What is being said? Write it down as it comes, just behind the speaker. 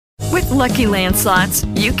Lucky Land Slots,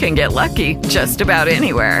 you can get lucky just about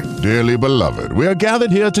anywhere. Dearly beloved, we are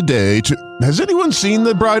gathered here today to... Has anyone seen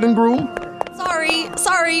the bride and groom?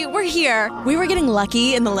 Sorry, we're here. We were getting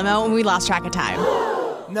lucky in the limo and we lost track of time.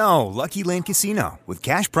 No, Lucky Land Casino, with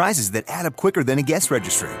cash prizes that add up quicker than a guest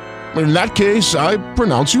registry. In that case, I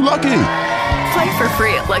pronounce you lucky. Play for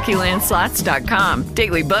free at LuckyLandSlots.com.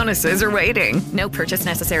 Daily bonuses are waiting. No purchase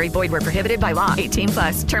necessary. Void where prohibited by law.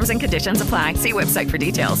 18+. Terms and conditions apply. See website for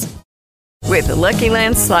details. With the Lucky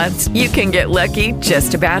Land Slots, you can get lucky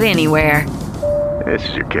just about anywhere. This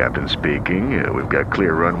is your captain speaking. We've got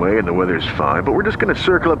clear runway and the weather's fine, but we're just going to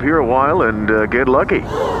circle up here a while and get lucky.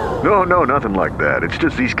 No, nothing like that. It's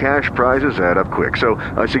just these cash prizes add up quick. So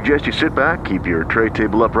I suggest you sit back, keep your tray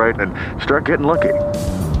table upright, and start getting lucky.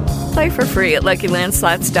 Play for free at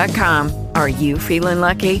LuckyLandSlots.com. Are you feeling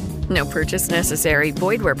lucky? No purchase necessary.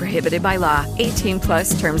 Void where prohibited by law.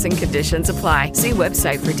 18+ terms and conditions apply. See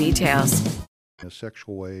website for details. A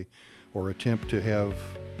sexual way or attempt to have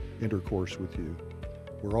intercourse with you.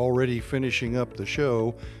 We're already finishing up the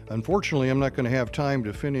show. Unfortunately, I'm not going to have time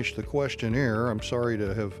to finish the questionnaire. I'm sorry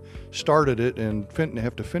to have started it and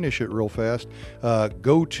have to finish it real fast.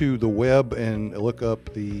 Go to the web and look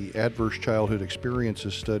up the Adverse Childhood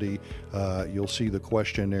Experiences Study. You'll see the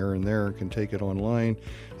questionnaire in there and can take it online.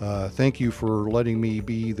 Thank you for letting me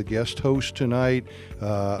be the guest host tonight.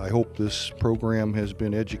 I hope this program has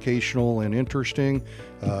been educational and interesting.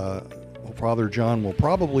 Father John will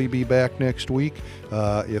probably be back next week.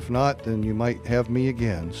 If not, then you might have me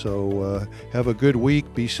again. So have a good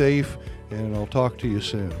week, be safe, and I'll talk to you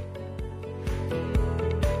soon.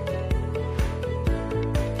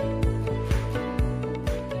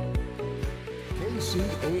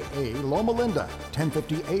 KCAA Loma Linda,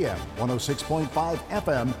 1050 AM, 106.5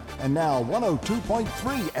 FM, and now 102.3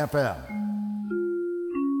 FM.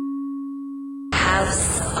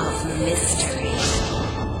 House of Mystery.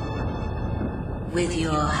 With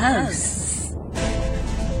your hosts,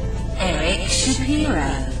 Eric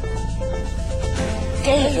Shapiro,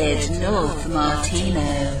 David North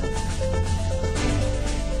Martino,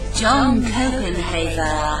 John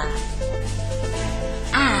Copenhaver,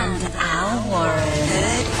 and Al Warren.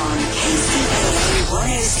 Heard on KCAA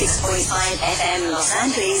 106.5 FM Los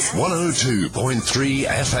Angeles, 102.3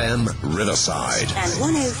 FM Riverside, and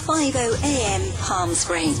 105.0 AM Palm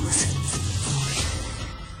Springs.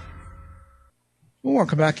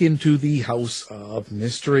 Welcome back into the House of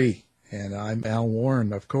Mystery, and I'm Al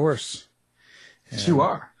Warren, of course. And, you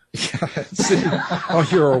are. Oh,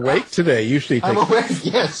 you're awake today. Usually, I'm awake.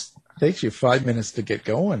 Yes. Takes you 5 minutes to get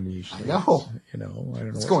going. Usually, I know. I don't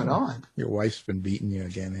know what's going on. Your wife's been beating you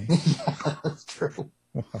again, eh? Yeah, that's true.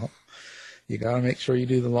 Well, you got to make sure you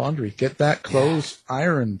do the laundry. Get that clothes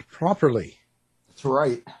ironed properly. That's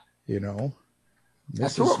right. I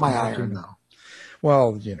threw up my iron though.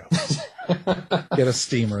 Well, get a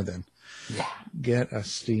steamer then. Yeah. Get a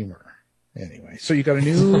steamer. Anyway, so you got a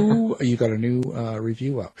new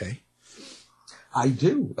review up, eh? I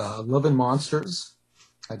do. Love and Monsters.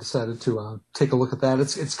 I decided to take a look at that.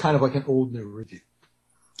 It's kind of like an old new review.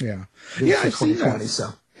 Yeah. I've seen that.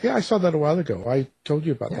 So. Yeah, I saw that a while ago. I told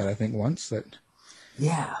you about that, I think, once. That.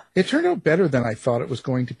 Yeah. It turned out better than I thought it was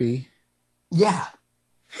going to be. Yeah.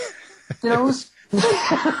 It was.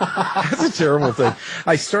 That's a terrible thing.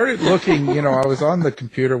 I started looking, I was on the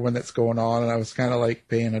computer when it's going on, and I was kind of like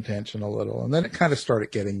paying attention a little, and then it kind of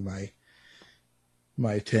started getting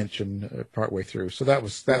my attention partway through. So that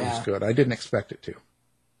was good. I didn't expect it to.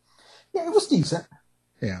 Yeah, it was decent.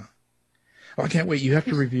 Yeah. Oh, I can't wait. You have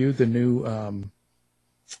to review the new.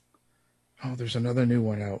 There's another new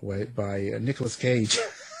one out by Nicolas Cage.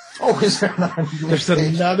 Oh, is there another? There's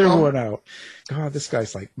another one out. God, this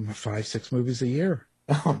guy's like 5-6 movies a year.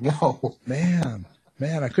 Oh no, man,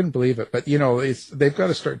 I couldn't believe it. But they've got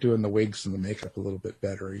to start doing the wigs and the makeup a little bit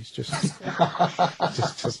better. He's just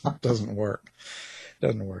doesn't work.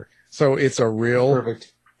 Doesn't work. So it's a real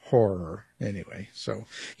horror anyway. So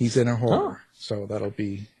he's in a horror. So that'll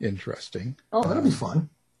be interesting. Oh, that'll be fun.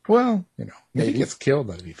 Well, if he gets killed,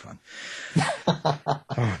 that'd be fun. Oh,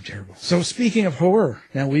 I'm terrible. So speaking of horror,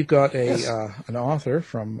 now we've got an author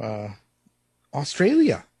from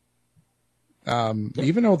Australia.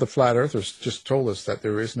 Even though the Flat Earthers just told us that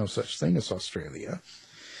there is no such thing as Australia,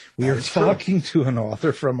 we are talking to an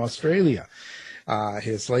author from Australia.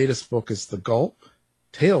 His latest book is The Gulp,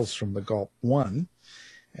 Tales from the Gulp 1,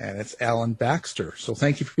 and it's Alan Baxter. So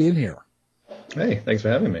thank you for being here. Hey, thanks for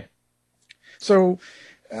having me. So,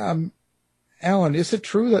 Alan, is it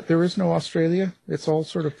true that there is no Australia? It's all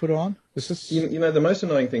sort of put on? Is this... the most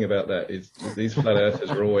annoying thing about that is these flat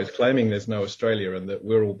earthers are always claiming there's no Australia and that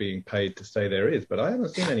we're all being paid to say there is, but I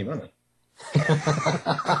haven't seen any money.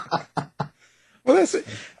 Well, that's it.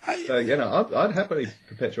 I'd happily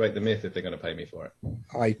perpetuate the myth if they're going to pay me for it.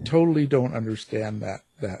 I totally don't understand that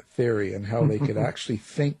theory and how they could actually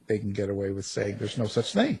think they can get away with saying there's no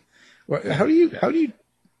such thing. Well, how do you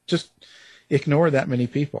just ignore that many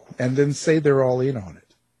people and then say they're all in on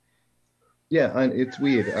it? Yeah, it's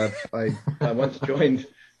weird. I once joined.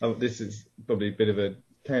 This is probably a bit of a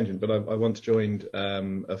tangent, but I once joined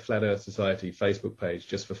a Flat Earth Society Facebook page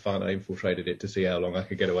just for fun. I infiltrated it to see how long I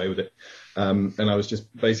could get away with it, and I was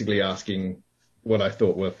just basically asking what I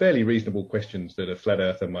thought were fairly reasonable questions that a flat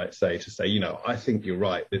earther might say, I think you're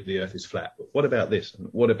right that the Earth is flat, but what about this and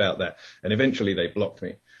what about that? And eventually they blocked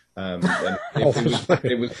me. And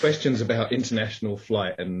it was questions about international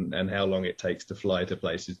flight and how long it takes to fly to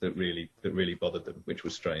places that really bothered them, which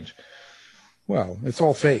was strange. Well, it's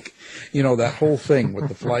all fake, that whole thing with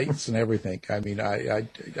the flights and everything. I mean,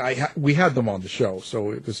 we had them on the show,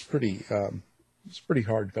 so it was pretty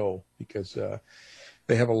hard go because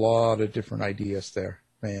they have a lot of different ideas there,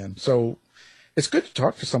 man. So it's good to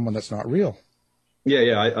talk to someone that's not real.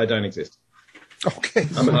 Yeah, I don't exist. Okay,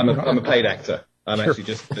 I'm a paid actor. I'm actually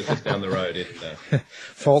just down the road.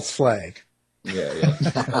 False flag. Yeah,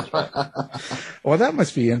 that's right. Well, that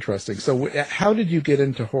must be interesting. So, how did you get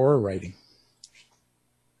into horror writing?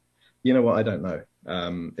 You know what? I don't know.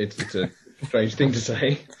 It's a strange thing to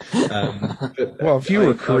say. Well, if you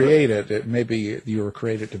were created, maybe you were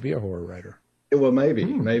created to be a horror writer. Well,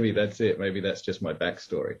 maybe that's it. Maybe that's just my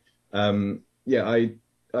backstory. I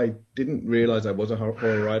didn't realize I was a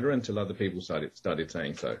horror writer until other people started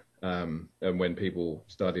saying so. And when people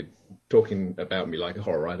started talking about me like a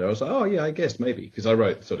horror writer, I was like, oh yeah, I guess maybe, because I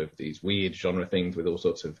wrote sort of these weird genre things with all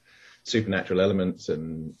sorts of supernatural elements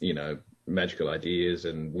and magical ideas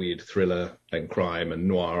and weird thriller and crime and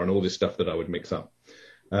noir and all this stuff that I would mix up.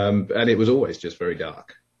 And it was always just very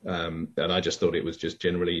dark. And I just thought it was just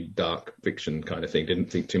generally dark fiction kind of thing.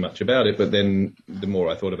 Didn't think too much about it. But then the more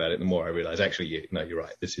I thought about it, the more I realized, actually, no, you're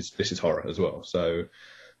right. This is horror as well. So,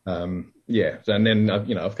 and then,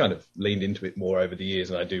 I've kind of leaned into it more over the years,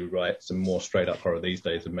 and I do write some more straight up horror these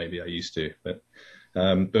days than maybe I used to. But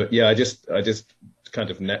yeah, I just kind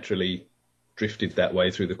of naturally drifted that way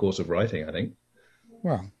through the course of writing, I think.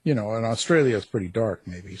 Well, and Australia is pretty dark,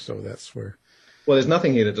 maybe, so that's where. Well, there's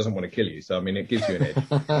nothing here that doesn't want to kill you, so I mean, it gives you an edge.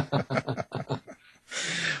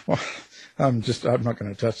 Well, I'm not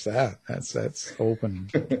going to touch that. That's open.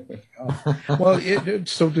 Well,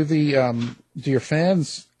 so do your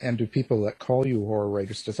fans and do people that call you horror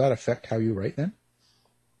writers, does that affect how you write then?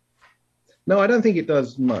 No, I don't think it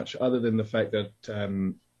does much, other than the fact that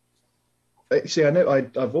see,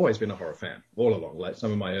 I've always been a horror fan all along. Like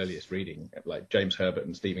some of my earliest reading, like James Herbert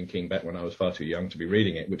and Stephen King, back when I was far too young to be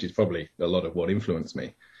reading it, which is probably a lot of what influenced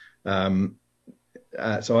me. So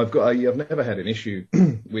I've never had an issue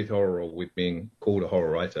with horror or with being called a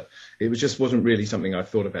horror writer. It wasn't really something I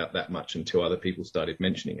thought about that much until other people started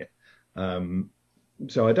mentioning it.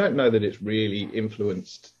 So I don't know that it's really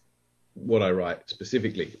influenced what I write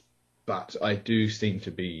specifically. But I do seem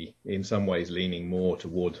to be, in some ways, leaning more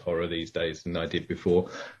towards horror these days than I did before.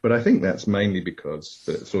 But I think that's mainly because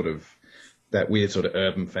that weird sort of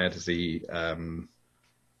urban fantasy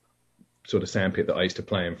sort of sandpit that I used to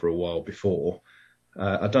play in for a while before.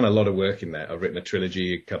 I've done a lot of work in that. I've written a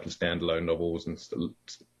trilogy, a couple of standalone novels, and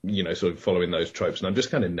sort of following those tropes. And I'm just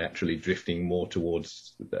kind of naturally drifting more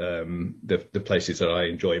towards the places that I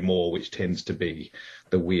enjoy more, which tends to be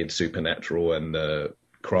the weird supernatural and the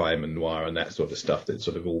crime and noir and that sort of stuff that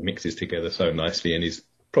sort of all mixes together so nicely and is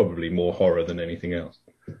probably more horror than anything else.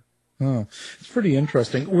 Oh, it's pretty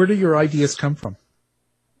interesting. Where do your ideas come from?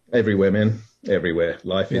 Everywhere, man. Everywhere.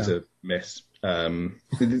 Life is a mess. I've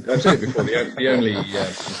said it before.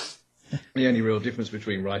 The only real difference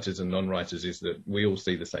between writers and non-writers is that we all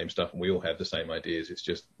see the same stuff and we all have the same ideas. It's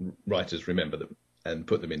just writers remember them and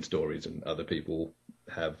put them in stories, and other people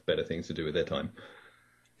have better things to do with their time.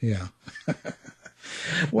 Yeah.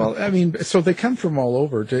 Well, I mean, so they come from all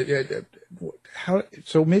over.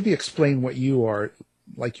 So maybe explain what you are,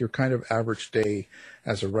 like your kind of average day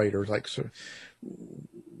as a writer. Like, so,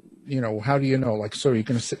 how do you know? Like, so you're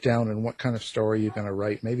going to sit down and what kind of story you're going to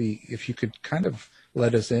write? Maybe if you could kind of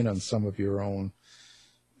let us in on some of your own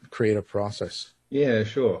creative process. Yeah,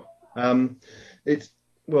 sure. For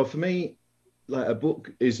me, like a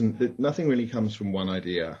book nothing really comes from one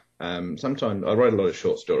idea. Sometimes I write a lot of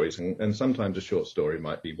short stories, and sometimes a short story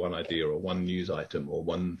might be one idea or one news item or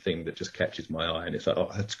one thing that just catches my eye, and it's like,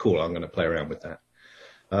 oh, that's cool, I'm going to play around with that.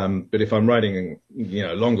 But if I'm writing,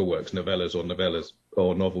 longer works, novellas or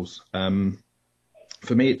novels,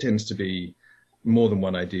 for me it tends to be more than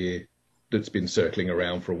one idea that's been circling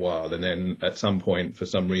around for a while, and then at some point, for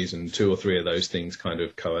some reason, 2 or 3 of those things kind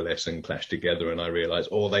of coalesce and clash together, and I realize,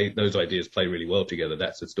 those ideas play really well together.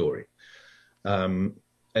 That's a story. And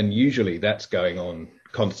usually that's going on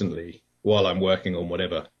constantly while I'm working on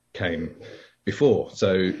whatever came before.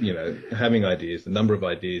 So, you know, having ideas, the number of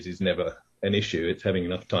ideas is never an issue. It's having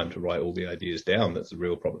enough time to write all the ideas down that's the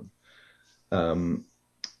real problem.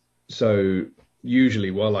 So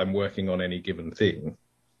usually while I'm working on any given thing,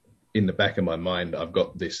 in the back of my mind, I've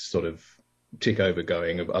got this sort of tick over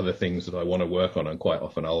going of other things that I want to work on. And quite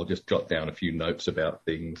often I'll just jot down a few notes about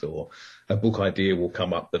things, or a book idea will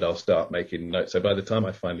come up that I'll start making notes. So by the time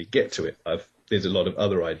I finally get to it, there's a lot of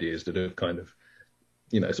other ideas that have kind of,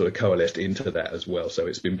 you know, sort of coalesced into that as well. So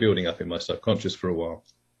it's been building up in my subconscious for a while.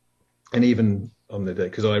 And even on the day,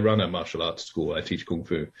 because I run a martial arts school, I teach Kung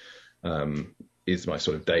Fu, is my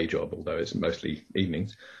sort of day job, although it's mostly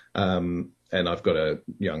evenings. And I've got a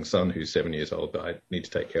young son who's 7 years old that I need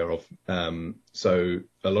to take care of. So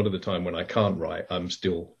a lot of the time when I can't write, I'm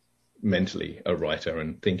still mentally a writer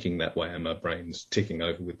and thinking that way, and my brain's ticking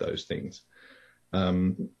over with those things.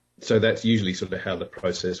 So that's usually sort of how the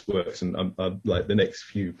process works. And I'm like, the next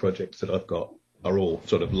few projects that I've got are all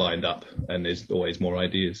sort of lined up, and there's always more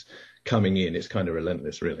ideas coming in. It's kind of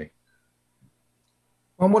relentless, really.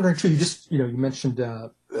 I'm wondering too, you mentioned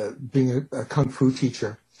being a Kung Fu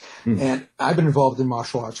teacher. And I've been involved in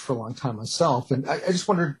martial arts for a long time myself. And I just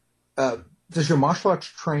wondered, does your martial arts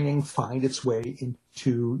training find its way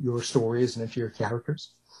into your stories and into your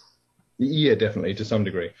characters? Yeah, definitely, to some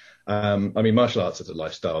degree. I mean, martial arts is a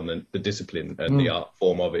lifestyle, and the discipline and the art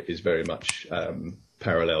form of it is very much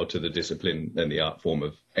parallel to the discipline and the art form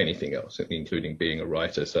of anything else, including being a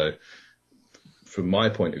writer. So from my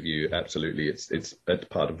point of view, absolutely, it's a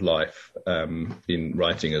part of life in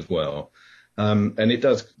writing as well. And it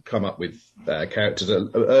does come up with characters.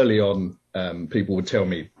 Early on, people would tell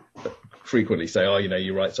me, frequently say, oh, you know,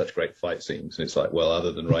 you write such great fight scenes. And it's like, well,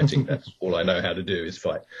 other than writing, that's all I know how to do is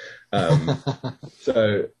fight.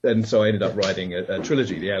 So I ended up writing a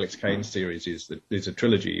trilogy. The Alex Kane series is a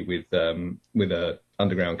trilogy with a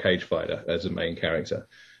underground cage fighter as a main character.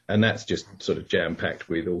 And that's just sort of jam-packed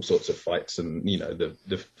with all sorts of fights. And, you know,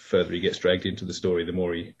 the further he gets dragged into the story, the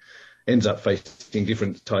more he ends up facing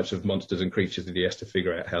different types of monsters and creatures that he has to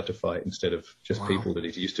figure out how to fight instead of just people that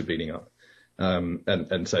he's used to beating up.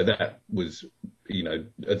 And so that was, you know,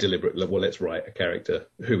 a deliberate, well, let's write a character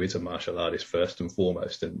who is a martial artist first and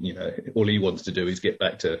foremost. And, you know, all he wants to do is get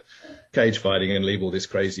back to cage fighting and leave all this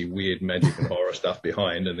crazy, weird magic and horror stuff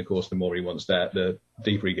behind. And of course, the more he wants that, the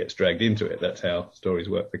deeper he gets dragged into it. That's how stories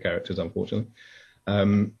work for characters, unfortunately.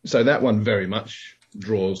 So that one very much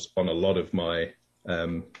draws on a lot of my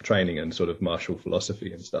training and sort of martial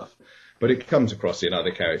philosophy and stuff. But it comes across in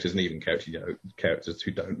other characters, and even characters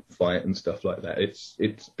who don't fight and stuff like that. It's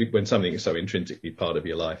when something is so intrinsically part of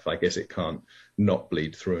your life, I guess it can't not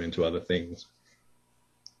bleed through into other things.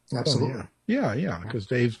 Absolutely. Oh, yeah. Because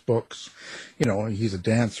Dave's books, you know, he's a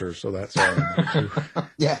dancer, so that's all.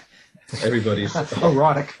 Yeah. Everybody's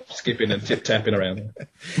erotic, skipping and tip-tapping around.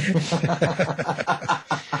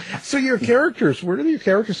 So your characters, where do your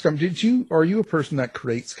characters come? Are you a person that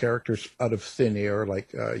creates characters out of thin air?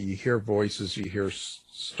 Like you hear voices, you hear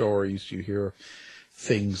stories, you hear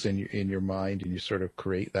things in your mind, and you sort of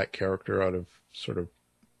create that character out of sort of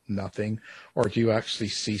nothing? Or do you actually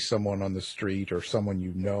see someone on the street, or someone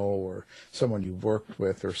you know, or someone you've worked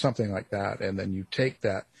with, or something like that, and then you take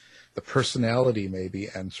that, the personality maybe,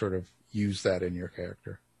 and sort of use that in your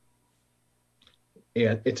character?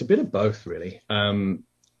 Yeah, it's a bit of both, really.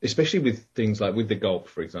 Especially with things like with The Gulp,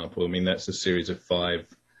 for example. I mean, that's a series of 5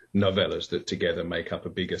 novellas that together make up a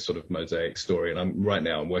bigger sort of mosaic story. And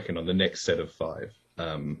I'm working on the next set of 5,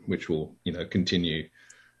 which will, you know, continue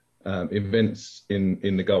events in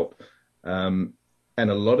The Gulp. And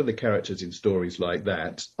a lot of the characters in stories like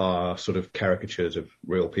that are sort of caricatures of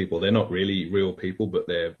real people. They're not really real people, but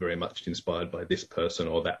they're very much inspired by this person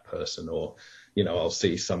or that person, or, you know, I'll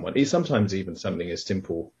see someone. It's sometimes even something as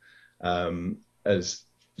simple as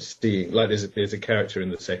seeing, like there's a character in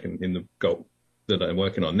the Gulp that I'm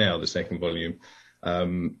working on now, the second volume,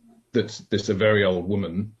 that's a very old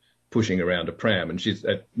woman pushing around a pram, and she's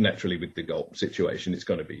naturally, with the Gulp situation, it's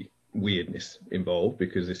going to be weirdness involved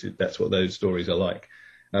because that's what those stories are like.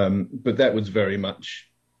 But that was very much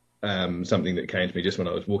something that came to me just when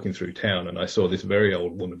I was walking through town, and I saw this very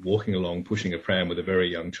old woman walking along pushing a pram with a very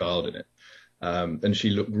young child in it. And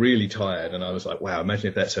she looked really tired, and I was like, wow, imagine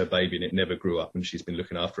if that's her baby and it never grew up and she's been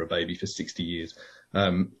looking after a baby for 60 years.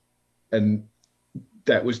 And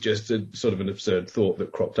that was just a sort of an absurd thought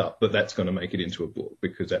that cropped up, but that's going to make it into a book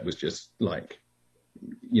because that was just like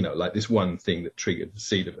like this one thing that triggered the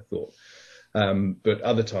seed of a thought. But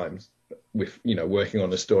other times, with working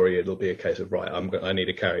on a story, it'll be a case of, right, I need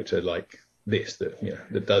a character like this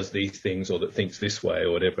that does these things or that thinks this way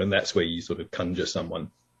or whatever, and that's where you sort of conjure someone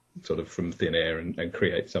sort of from thin air and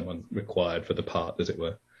create someone required for the part, as it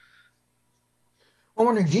were. I'm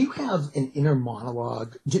wondering, do you have an inner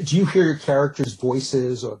monologue? Do you hear your characters'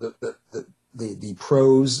 voices or the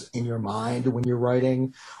prose in your mind when you're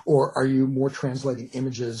writing, or are you more translating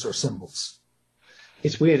images or symbols?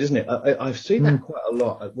 It's weird, isn't it? I've seen that quite a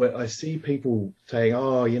lot, where I see people saying,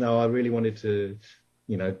 "Oh, I really wanted to,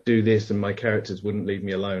 do this, and my characters wouldn't leave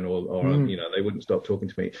me alone, or they wouldn't stop talking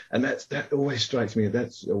to me." And that always strikes me.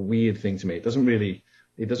 That's a weird thing to me. It doesn't really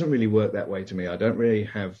work that way to me. I don't really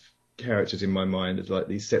have characters in my mind as like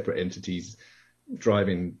these separate entities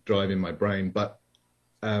driving my brain. But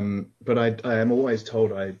I am always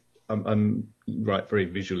told I'm right very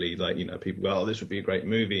visually, like, people go, "Oh, this would be a great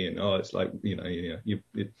movie," and it's like,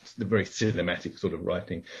 it's the very cinematic sort of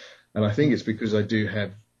writing. And I think it's because I do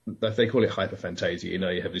have, they call it hyperphantasia,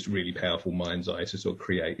 you have this really powerful mind's eye to sort of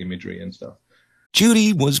create imagery and stuff.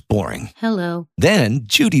 Judy was boring. Hello. Then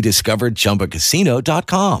Judy discovered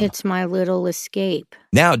ChumbaCasino.com. It's my little escape.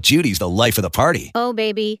 Now Judy's the life of the party. Oh,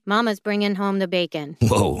 baby, mama's bringing home the bacon.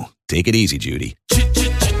 Whoa, take it easy, Judy.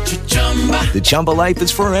 The Chumba life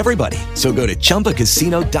is for everybody. So go to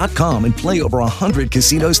ChumbaCasino.com and play over 100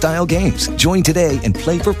 casino-style games. Join today and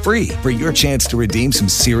play for free for your chance to redeem some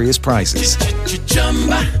serious prizes.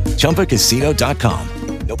 ChumbaCasino.com.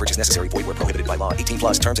 No purchase necessary. Void where prohibited by law.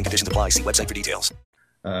 18+ terms and conditions apply. See website for details.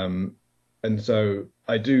 And so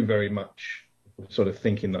I do very much sort of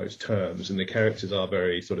think in those terms, and the characters are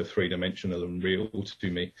very sort of three-dimensional and real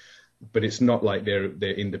to me. But it's not like they're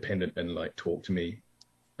independent and like talk to me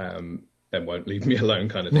and won't leave me alone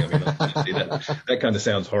kind of thing. I mean, honestly, that kind of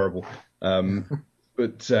sounds horrible.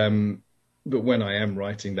 But when I am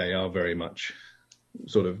writing, they are very much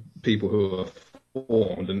sort of people who are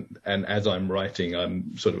formed, and as I'm writing,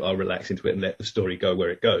 I'll relax into it and let the story go where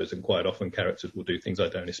it goes. And quite often characters will do things I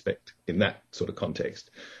don't expect in that sort of context.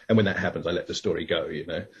 And when that happens, I let the story go,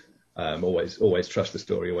 always trust the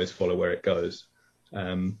story, always follow where it goes.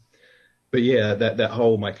 But yeah, that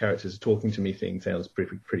whole my characters talking to me thing sounds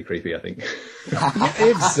pretty creepy, I think.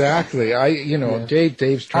 Exactly.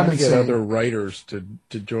 Dave's trying to get other writers to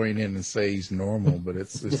join in and say he's normal, but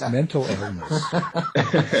it's mental illness.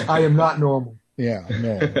 I am not normal. Yeah,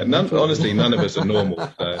 no. Honestly, none of us are normal.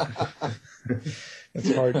 So.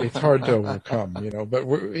 It's hard to overcome, but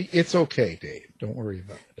it's okay, Dave. Don't worry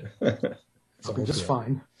about it. I'll be just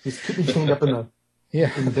fine. Just keep me chained up in the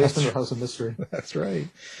basement of House of Mystery. That's right.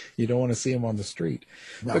 You don't want to see him on the street.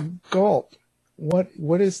 No. The gulp.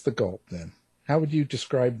 What is the gulp then? How would you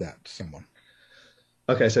describe that to someone?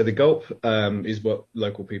 Okay, so the gulp is what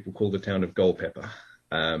local people call the town of Gulpeper.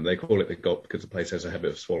 They call it the gulp because the place has a habit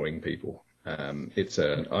of swallowing people. It's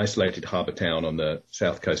an isolated harbour town on the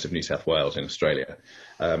south coast of New South Wales in Australia.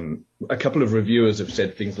 A couple of reviewers have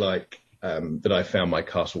said things like that I found my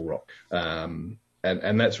Castle Rock. And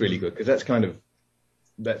that's really good because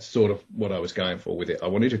that's sort of what I was going for with it. I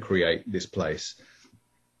wanted to create this place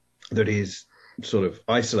that is sort of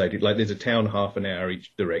isolated. Like there's a town half an hour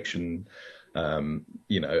each direction, and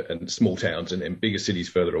small towns and then bigger cities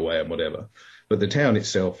further away and whatever. But the town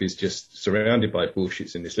itself is just surrounded by bush.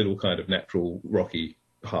 It's in this little kind of natural rocky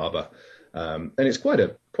harbour. And it's quite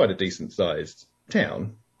a decent sized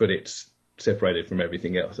town, but it's separated from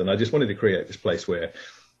everything else. And I just wanted to create this place where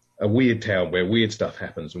a weird town where weird stuff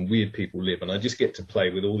happens and weird people live. And I just get to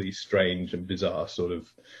play with all these strange and bizarre sort of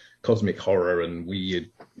cosmic horror and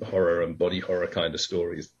weird horror and body horror kind of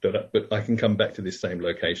stories. But I can come back to this same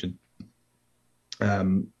location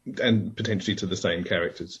and potentially to the same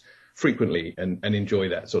characters frequently and enjoy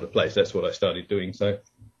that sort of place. That's what I started doing. So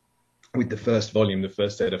with the first volume, the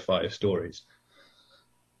first set of 5 stories,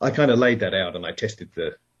 I kind of laid that out and I tested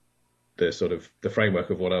the sort of the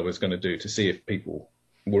framework of what I was going to do to see if people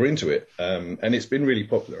were into it. And it's been really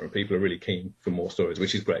popular and people are really keen for more stories,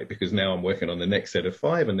 which is great because now I'm working on the next set of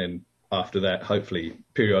 5. And then after that, hopefully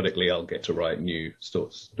periodically I'll get to write new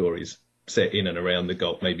stories set in and around the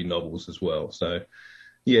Gulf, maybe novels as well. So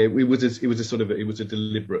yeah, it was a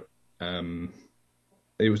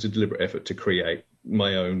deliberate effort to create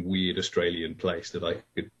my own weird Australian place that I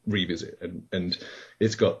could revisit. And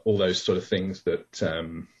it's got all those sort of things that,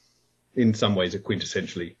 in some ways are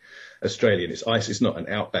quintessentially Australian. It's not an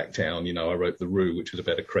outback town. I wrote The Roo, which was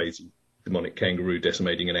about a crazy demonic kangaroo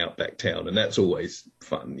decimating an outback town. And that's always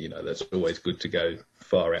fun. That's always good to go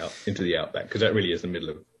far out into the outback because that really is the middle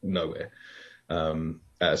of nowhere.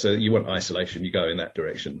 So you want isolation, you go in that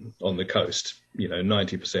direction. On the coast,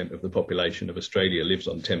 90% of the population of Australia lives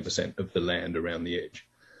on 10% of the land around the edge.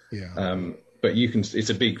 Yeah. But it's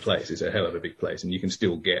a big place. It's a hell of a big place, and you can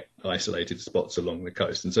still get isolated spots along the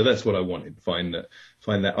coast. And so that's what I wanted. Find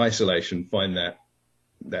that isolation, find that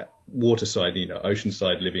waterside,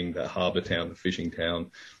 oceanside living, that harbour town, the fishing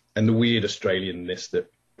town, and the weird Australianness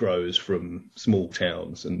that grows from small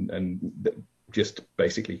towns, and just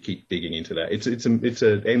basically keep digging into that. It's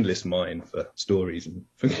an endless mine for stories and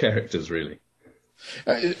for characters, really.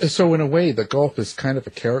 So in a way, the Gulp is kind of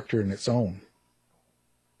a character in its own.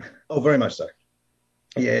 Oh, very much so.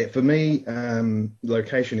 Yeah, for me,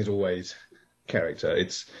 location is always character.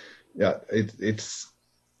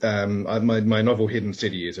 My novel Hidden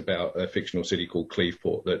City is about a fictional city called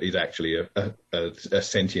Cleaveport that is actually a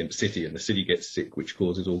sentient city, and the city gets sick, which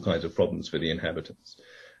causes all kinds of problems for the inhabitants.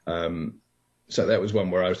 So that was one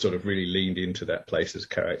where I sort of really leaned into that place's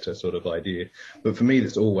character sort of idea. But for me,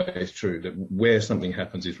 that's always true, that where something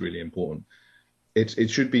happens is really important. It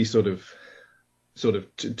should be sort of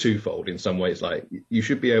twofold in some ways. Like, you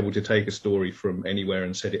should be able to take a story from anywhere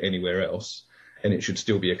and set it anywhere else, and it should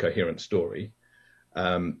still be a coherent story.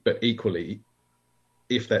 But equally,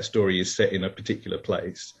 if that story is set in a particular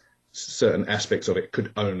place, certain aspects of it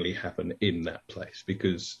could only happen in that place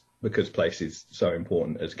because place is so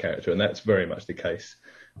important as character. And that's very much the case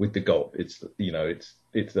with the Gulp. It's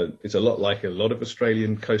a lot like a lot of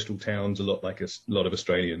Australian coastal towns, a lot like a lot of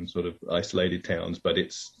Australian sort of isolated towns, but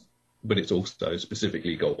it's also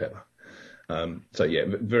specifically Gulpeper. So yeah,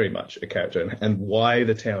 very much a character, and why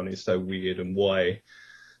the town is so weird and why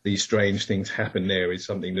these strange things happen there is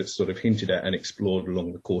something that's sort of hinted at and explored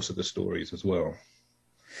along the course of the stories as well.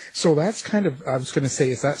 So that's kind of, I was going to say,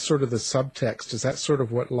 is that sort of the subtext? Is that sort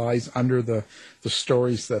of what lies under the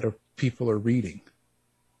stories that people are reading?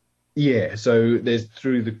 Yeah. So there's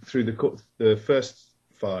through the first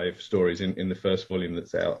 5 stories in the first volume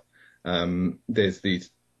that's out. There's these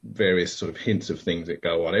various sort of hints of things that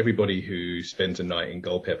go on. Everybody who spends a night in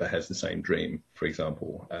Gulpeper has the same dream, for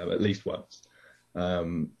example, at least once.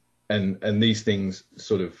 And these things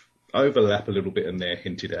sort of overlap a little bit, and they're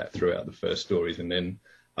hinted at throughout the first stories. And then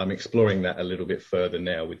I'm exploring that a little bit further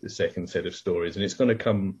now with the second set of stories. And it's going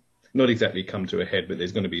to not exactly come to a head, but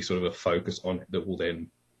there's going to be sort of a focus on it that will then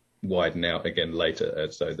widen out again later,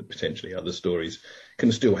 so that potentially other stories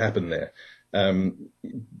can still happen there.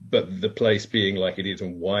 But the place being like it is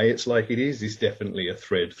and why it's like it is definitely a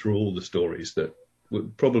thread through all the stories that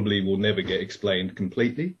probably will never get explained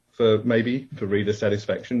completely for reader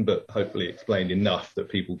satisfaction, but hopefully explained enough that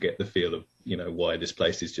people get the feel of, why this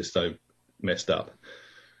place is just so messed up.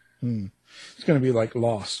 It's going to be like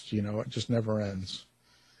Lost, it just never ends.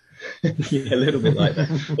 Yeah, a little bit like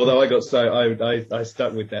that. Although I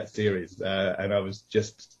stuck with that series, and I was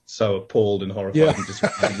just so appalled and horrified and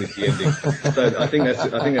disappointed with the ending. So I think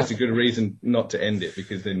that's a good reason not to end it,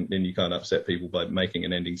 because then you can't upset people by making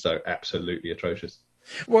an ending so absolutely atrocious.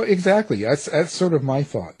 Well, exactly. That's sort of my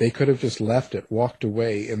thought. They could have just left it, walked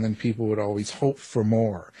away, and then people would always hope for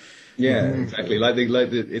more. Yeah, exactly. Like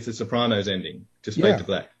it's a Sopranos ending, just fade to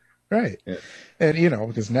black. Right. Yeah. And,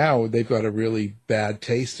 because now they've got a really bad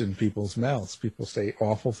taste in people's mouths. People say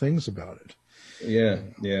awful things about it. Yeah.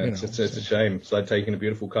 It's a shame. It's like taking a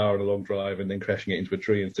beautiful car on a long drive and then crashing it into a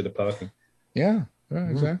tree instead of parking. Yeah,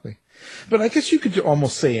 exactly. But I guess you could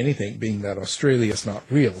almost say anything, being that Australia is not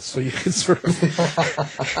real. So you can sort of,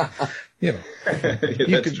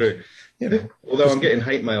 That's true. Although I'm getting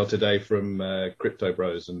hate mail today from crypto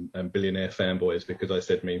bros and billionaire fanboys because I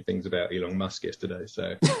said mean things about Elon Musk yesterday.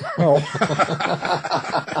 So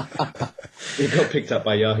it got picked up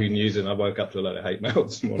by Yahoo News, and I woke up to a lot of hate mail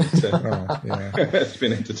this morning. So it's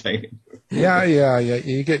been entertaining. Yeah.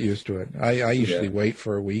 You get used to it. I usually wait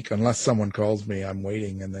for a week unless someone calls me. I'm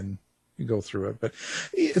waiting, and then you go through it. But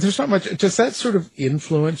there's not much. Does that sort of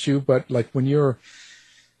influence you? But like when you're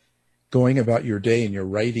going about your day and you're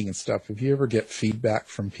writing and stuff, if you ever get feedback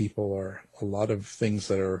from people or a lot of things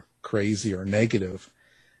that are crazy or negative,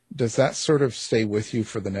 does that sort of stay with you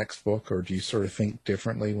for the next book, or do you sort of think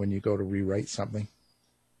differently when you go to rewrite something?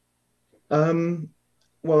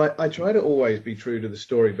 Well, I try to always be true to the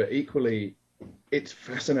story, but equally it's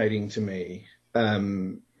fascinating to me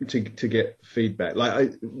to get feedback.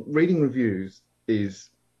 Like reading reviews is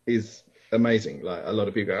amazing. Like a lot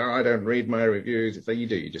of people go, I don't read my reviews. It's like you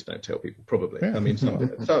do, you just don't tell people, probably. I mean,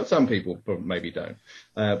 some people maybe don't,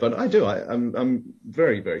 but I do. I'm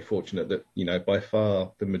very, very fortunate that by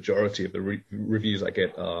far the majority of the reviews I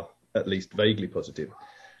get are at least vaguely positive.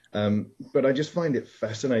 But I just find it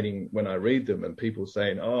fascinating when I read them and people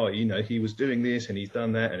saying, oh, he was doing this and he's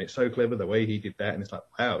done that and it's so clever the way he did that. And it's like,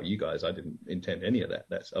 wow, you guys, I didn't intend any of that.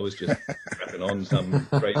 I was just wrapping on some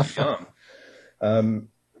crazy yarn.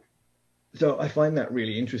 So I find that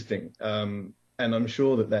really interesting. And I'm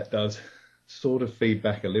sure that does sort of feed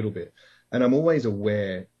back a little bit. And I'm always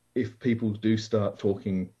aware if people do start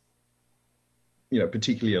talking,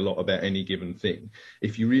 particularly a lot about any given thing,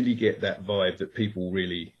 if you really get that vibe that people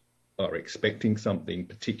really are expecting something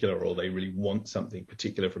particular or they really want something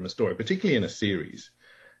particular from a story, particularly in a series,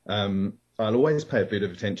 I'll always pay a bit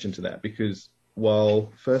of attention to that, because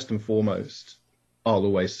while first and foremost, I'll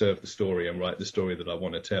always serve the story and write the story that I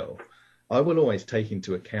want to tell, I will always take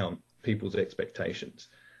into account people's expectations.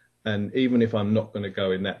 And even if I'm not going to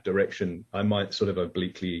go in that direction, I might sort of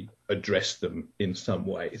obliquely address them in some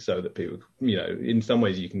way so that people, in some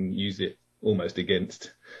ways you can use it almost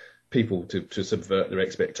against people to subvert their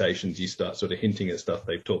expectations. You start sort of hinting at stuff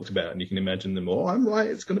they've talked about and you can imagine them, oh, I'm right,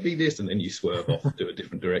 it's going to be this. And then you swerve off to a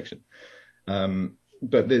different direction.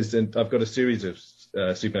 But I've got a series of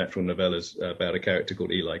supernatural novellas about a character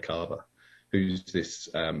called Eli Carver, who's this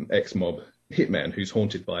ex-mob hitman who's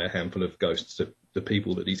haunted by a handful of ghosts of the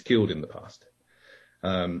people that he's killed in the past.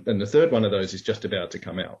 And the third one of those is just about to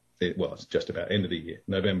come out. It's just about end of the year,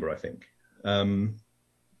 November, I think.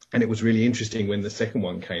 And it was really interesting when the second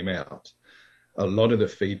one came out. A lot of the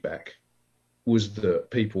feedback was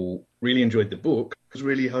that people really enjoyed the book, was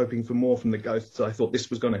really hoping for more from the ghosts. I thought this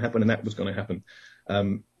was going to happen and that was going to happen.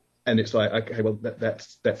 And it's like, okay, well,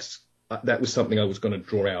 that was something I was going to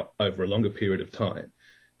draw out over a longer period of time.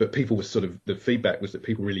 But people were the feedback was that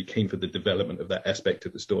people really keen for the development of that aspect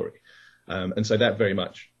of the story. And so that very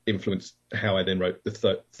much influenced how I then wrote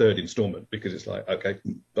the third installment, because it's like, okay,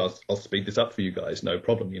 I'll speed this up for you guys, no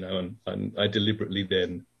problem, and I deliberately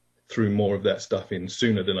then threw more of that stuff in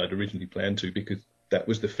sooner than I'd originally planned to, because that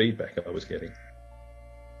was the feedback I was getting.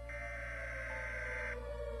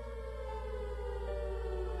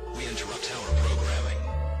 We interrupt our programming.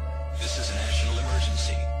 This is a national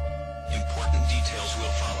emergency. Important details will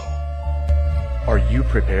follow. Are you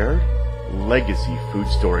prepared? Legacy Food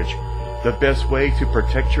Storage. The best way to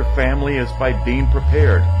protect your family is by being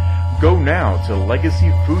prepared. Go now to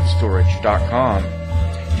legacyfoodstorage.com.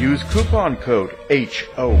 Use coupon code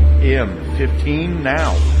HOM15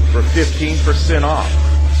 now for 15% off.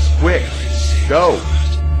 Quick, go!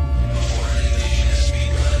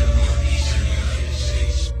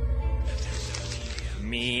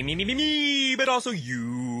 Me, but also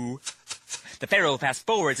you. The Pharaoh fast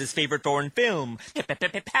forwards his favorite foreign film,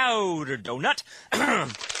 Powder Donut.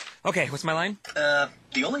 Okay, what's my line?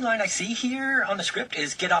 The only line I see here on the script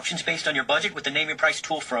is get options based on your budget with the Name Your Price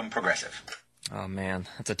tool from Progressive. Oh man,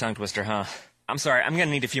 that's a tongue twister, huh? I'm sorry, I'm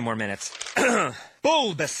gonna need a few more minutes.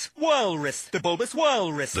 Bulbous Walrus, the Bulbous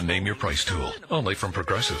Walrus. The Name Your Price tool, only from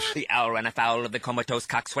Progressive. The owl ran afoul of the comatose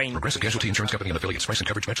coxswain. Progressive Casualty Insurance Company and affiliates. Price and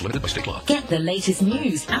coverage match limited by state law. Get the latest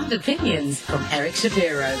news and opinions from Eric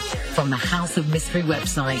Shapiro from the House of Mystery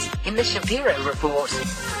website in the Shapiro Report.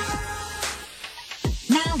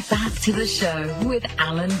 Now back to the show with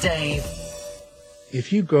Alan Dave.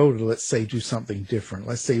 If you go to, let's say, do something different,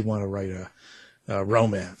 let's say you want to write a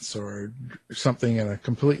romance or something in a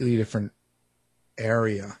completely different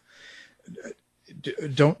area,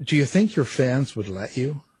 do you think your fans would let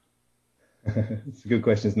you? It's a good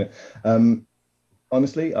question, isn't it?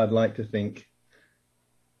 Honestly, I'd like to think,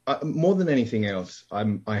 more than anything else,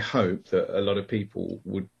 I hope that a lot of people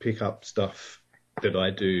would pick up stuff that I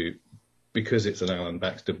do because it's an Alan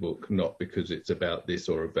Baxter book, not because it's about this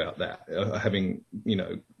or about that. Having,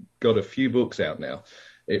 got a few books out now,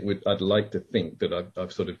 I'd like to think that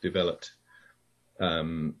I've sort of developed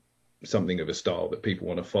something of a style that people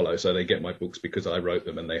want to follow. So they get my books because I wrote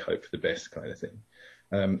them and they hope for the best, kind of thing.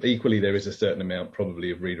 Equally, there is a certain amount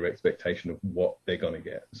probably of reader expectation of what they're going to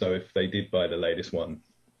get. So if they did buy the latest one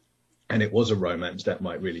and it was a romance, that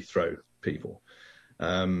might really throw people.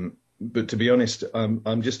 But to be honest,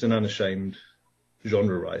 I'm just an unashamed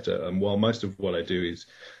genre writer. And while most of what I do is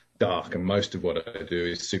dark and most of what I do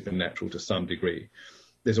is supernatural to some degree,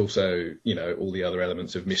 there's also, all the other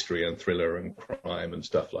elements of mystery and thriller and crime and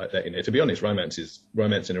stuff like that in there. To be honest, romance and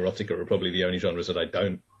erotica are probably the only genres that I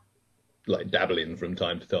don't dabble in from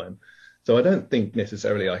time to time. So I don't think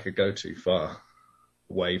necessarily I could go too far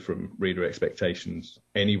away from reader expectations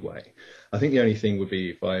anyway. I think the only thing would be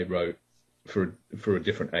if I wrote for a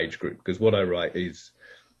different age group, because what I write is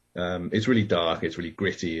it's really dark, it's really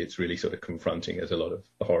gritty, it's really sort of confronting, as a lot of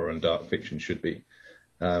horror and dark fiction should be.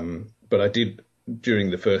 But I did, during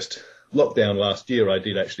the first lockdown last year, I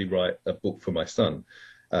did actually write a book for my son,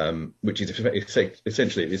 which is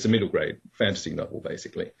essentially it's a middle grade fantasy novel,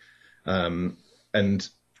 basically. And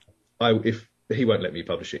if he won't let me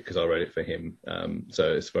publish it because I wrote it for him.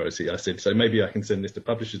 So as far as I said, so maybe I can send this to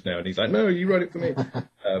publishers now. And he's like, no, you wrote it for me.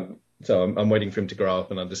 So I'm waiting for him to grow up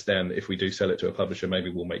and understand that if we do sell it to a publisher, maybe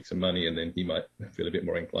we'll make some money, and then he might feel a bit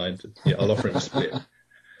more inclined to, I'll offer him a split.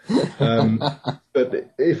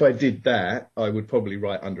 But if I did that, I would probably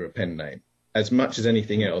write under a pen name as much as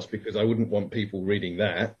anything else, because I wouldn't want people reading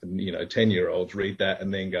that, and 10-year-olds read that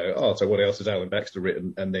and then go, oh, so what else has Alan Baxter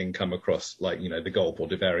written, and then come across like The Gulp or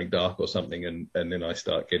Devouring Dark or something, and then I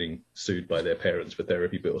start getting sued by their parents for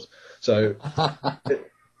therapy bills. So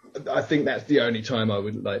I think that's the only time I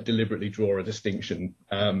would deliberately draw a distinction.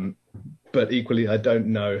 But equally, I don't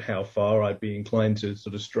know how far I'd be inclined to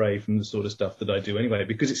sort of stray from the sort of stuff that I do anyway,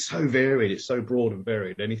 because it's so varied, it's so broad and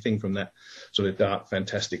varied. Anything from that sort of dark,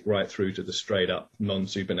 fantastic right through to the straight up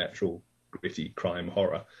non-supernatural, gritty crime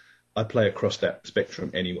horror. I play across that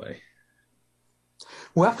spectrum anyway.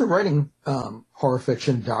 Well, after writing horror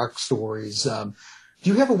fiction, dark stories, do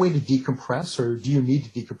you have a way to decompress, or do you need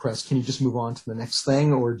to decompress? Can you just move on to the next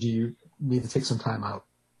thing, or do you need to take some time out?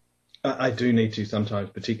 I do need to sometimes,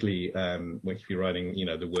 particularly when you're writing,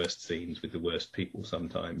 the worst scenes with the worst people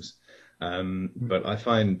sometimes. But I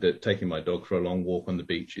find that taking my dog for a long walk on the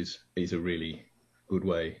beach is a really good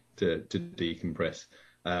way to decompress.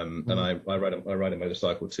 And I ride a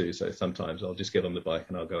motorcycle too, so sometimes I'll just get on the bike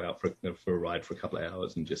and I'll go out for a ride for a couple of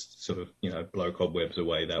hours and just sort of blow cobwebs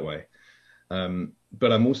away that way.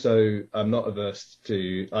 But I'm not averse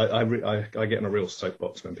to, I get in a real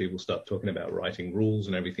soapbox when people start talking about writing rules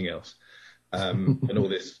and everything else. And all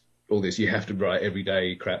this, you have to write every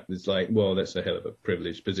day crap. It's like, well, that's a hell of a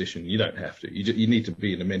privileged position. You don't have to. You need to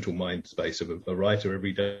be in the mental mind space of a writer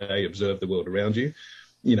every day, observe the world around you,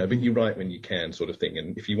 but you write when you can, sort of thing.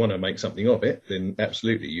 And if you want to make something of it, then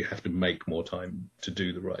absolutely you have to make more time to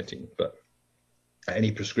do the writing. But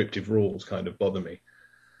any prescriptive rules kind of bother me.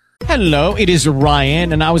 Hello, it is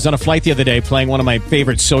Ryan, and I was on a flight the other day playing one of my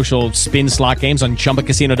favorite social spin slot games on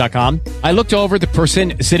ChumbaCasino.com. I looked over at the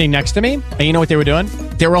person sitting next to me, and you know what they were doing?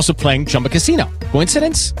 They were also playing Chumba Casino.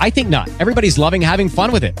 Coincidence? I think not. Everybody's loving having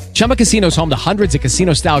fun with it. Chumba Casino is home to hundreds of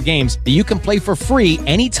casino-style games that you can play for free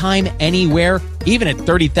anytime, anywhere, even at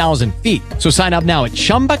 30,000 feet. So sign up now at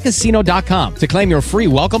ChumbaCasino.com to claim your free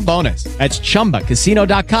welcome bonus. That's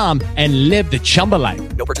ChumbaCasino.com and live the Chumba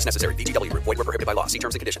life. No purchase necessary. VGW. Void where prohibited by law. See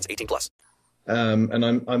terms and conditions. 18+. And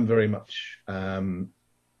I'm very much a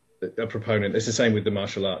proponent. It's the same with the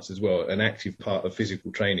martial arts as well. An active part of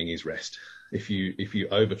physical training is rest. If you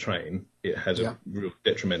overtrain, it has a real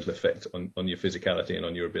detrimental effect on your physicality and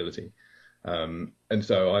on your ability. And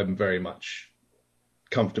so I'm very much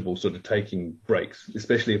comfortable sort of taking breaks,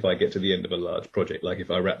 especially if I get to the end of a large project. Like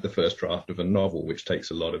if I wrap the first draft of a novel, which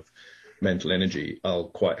takes a lot of mental energy, I'll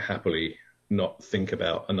quite happily not think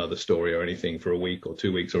about another story or anything for a week or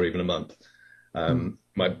 2 weeks or even a month.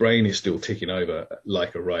 My brain is still ticking over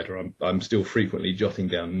like a writer. I'm still frequently jotting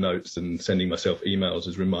down notes and sending myself emails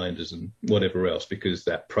as reminders and whatever else, because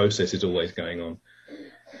that process is always going on.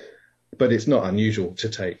 But it's not unusual to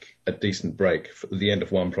take a decent break for the end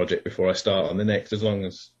of one project before I start on the next, as long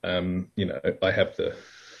as I have the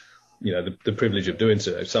privilege of doing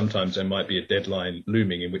so. Sometimes there might be a deadline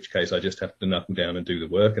looming, in which case I just have to knuckle down and do the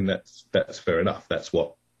work, and that's fair enough. That's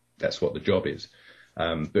what the job is.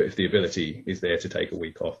 But if the ability is there to take a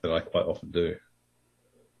week off, then I quite often do.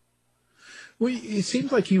 Well, it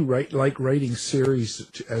seems like you like writing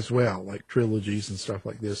series as well, like trilogies and stuff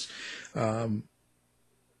like this.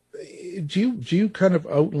 Do you kind of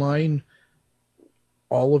outline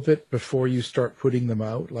all of it before you start putting them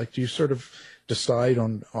out? Like, do you sort of decide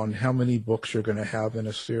on how many books you're going to have in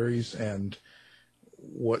a series and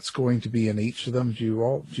what's going to be in each of them? Do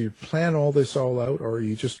you plan all this all out, or are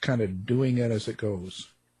you just kind of doing it as it goes?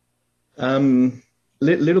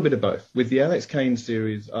 Little bit of both. With the Alex Kane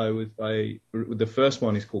series, the first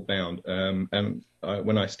one is called Bound, and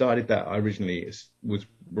when I started that, I originally was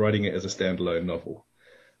writing it as a standalone novel,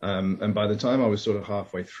 and by the time I was sort of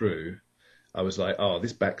halfway through, I was like, oh,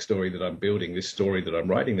 this backstory that I'm building, this story that I'm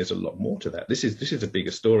writing, there's a lot more to that. This is a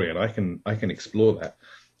bigger story, and I can explore that.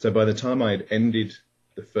 So by the time I had ended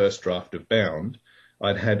the first draft of Bound,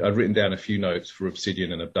 I'd written down a few notes for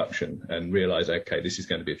Obsidian and Abduction, and realized, okay, this is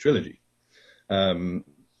going to be a trilogy. And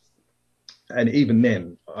even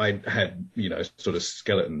then, I had, sort of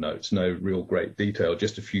skeleton notes, no real great detail,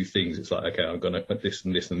 just a few things. It's like, okay, I'm going to put this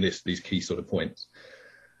and this and this, these key sort of points.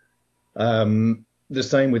 the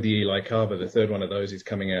same with the Eli Carver. The third one of those is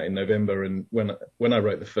coming out in November. And when I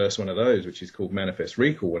wrote the first one of those, which is called Manifest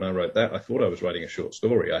Recall, when I wrote that, I thought I was writing a short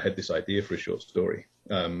story. I had this idea for a short story.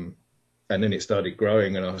 And then it started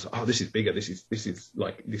growing, and I was like, oh, this is bigger. This is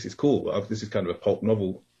cool. This is kind of a pulp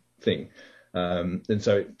novel thing. And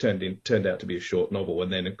so it turned out to be a short novel.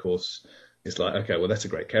 And then, of course, it's like, okay, well, that's a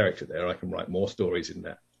great character there. I can write more stories in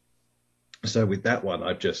that. So with that one,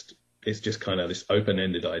 it's just kind of this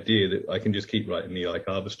open-ended idea that I can just keep writing the Eli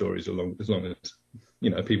Carver stories as long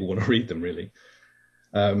as, people want to read them, really.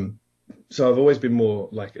 So I've always been more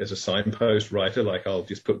like as a signpost writer, like I'll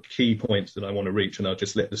just put key points that I want to reach and I'll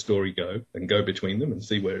just let the story go and go between them and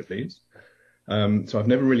see where it leads. So I've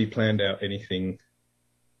never really planned out anything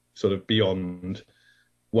sort of beyond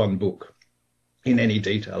one book in any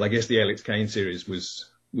detail. I guess the Alex Kane series was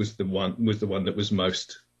the one that was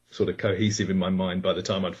most sort of cohesive in my mind. By the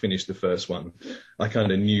time I'd finished the first one, I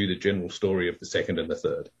kind of knew the general story of the second and the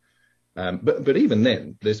third. But even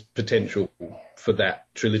then, there's potential for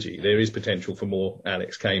that trilogy. There is potential for more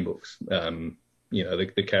Alex Kane books.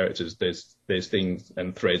 The characters, there's things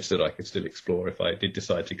and threads that I could still explore if I did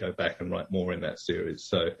decide to go back and write more in that series.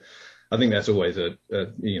 So I think that's always a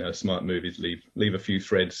smart move, is leave a few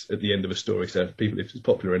threads at the end of a story. So if it's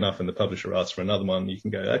popular enough and the publisher asks for another one, you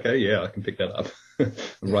can go, okay, yeah, I can pick that up.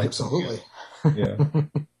 Right. Absolutely. Yeah.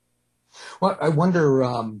 Well, I wonder,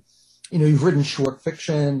 you've written short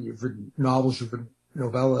fiction, you've written novels, you've written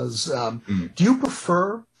novellas. Do you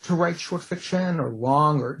prefer to write short fiction or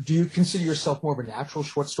long, or do you consider yourself more of a natural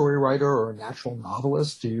short story writer or a natural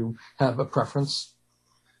novelist? Do you have a preference?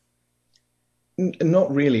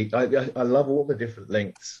 Not really. I love all the different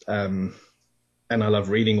lengths, and I love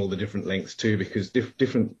reading all the different lengths too, because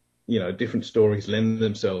different stories lend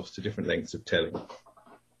themselves to different lengths of telling.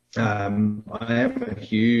 I am a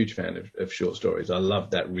huge fan of short stories. I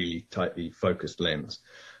love that really tightly focused lens.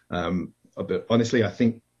 But honestly, I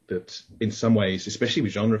think that in some ways, especially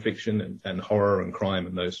with genre fiction and horror and crime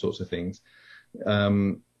and those sorts of things,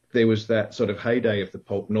 there was that sort of heyday of the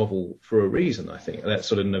pulp novel for a reason, I think. That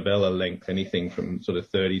sort of novella length, anything from sort of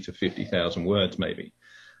 30 to 50,000 words maybe,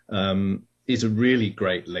 is a really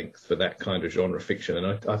great length for that kind of genre fiction.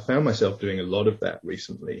 And I found myself doing a lot of that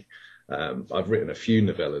recently. I've written a few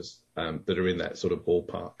novellas that are in that sort of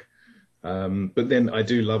ballpark. But then I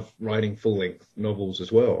do love writing full-length novels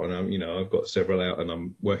as well. And, I've got several out, and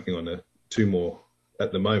I'm working on two more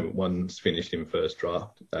at the moment. One's finished in first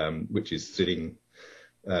draft, which is sitting,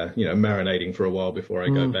 marinating for a while before I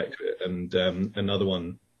go back to it. And another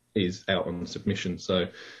one is out on submission. So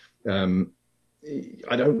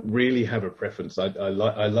I don't really have a preference. I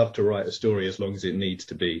love to write a story as long as it needs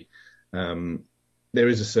to be. There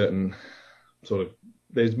is a certain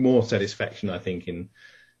there's more satisfaction, I think,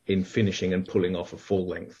 in finishing and pulling off a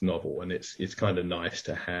full-length novel, and it's kind of nice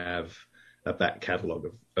to have a back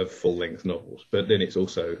catalogue of full-length novels. But then it's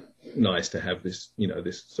also nice to have this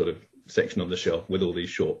sort of section on the shelf with all these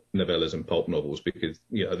short novellas and pulp novels, because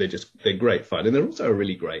they're great fun, and they're also a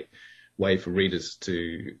really great way for readers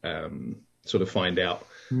to sort of find out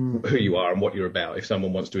who you are and what you're about. If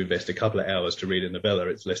someone wants to invest a couple of hours to read a novella,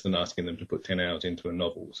 it's less than asking them to put 10 hours into a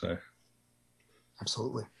novel. So,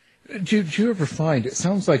 absolutely. Do you ever find, it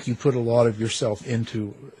sounds like you put a lot of yourself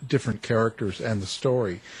into different characters and the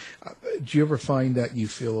story. Do you ever find that you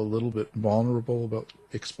feel a little bit vulnerable about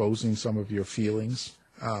exposing some of your feelings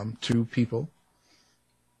to people?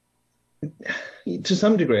 To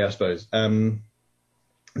some degree, I suppose.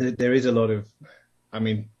 There is a lot of,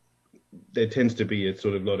 there tends to be a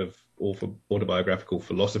sort of lot of autobiographical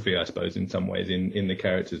philosophy, I suppose, in some ways, in the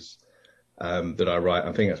characters that I write.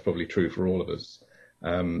 I think that's probably true for all of us.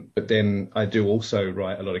 But then I do also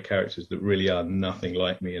write a lot of characters that really are nothing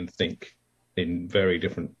like me and think in very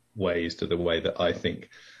different ways to the way that I think.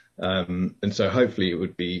 And so hopefully it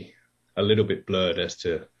would be a little bit blurred as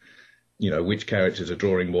to, which characters are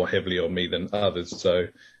drawing more heavily on me than others. So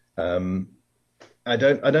I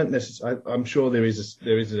don't necessarily. I'm sure there is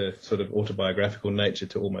a sort of autobiographical nature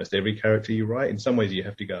to almost every character you write. In some ways, you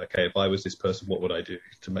have to go, okay, if I was this person, what would I do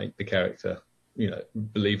to make the character,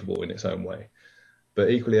 believable in its own way? But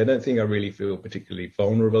equally, I don't think I really feel particularly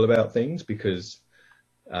vulnerable about things because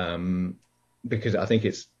I think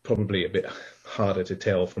it's probably a bit harder to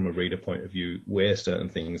tell from a reader point of view where certain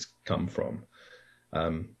things come from.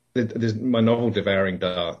 My novel Devouring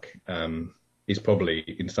Dark is probably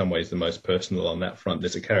in some ways the most personal on that front.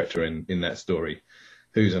 There's a character in that story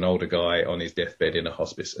who's an older guy on his deathbed in a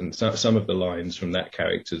hospice, and some of the lines from that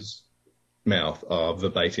character's mouth are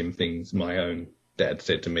verbatim things my own dad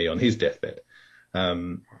said to me on his deathbed.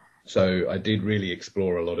 So I did really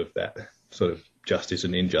explore a lot of that sort of justice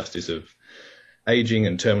and injustice of aging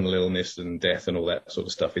and terminal illness and death and all that sort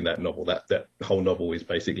of stuff in that novel. That whole novel is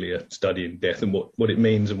basically a study in death and what it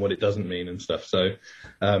means and what it doesn't mean and stuff. So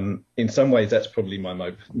in some ways, that's probably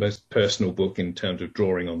my most personal book in terms of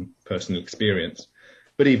drawing on personal experience.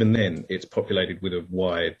 But even then, it's populated with a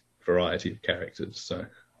wide variety of characters. So.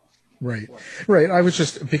 Right. I was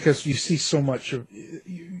just, because you see so much of,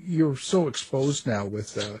 you're so exposed now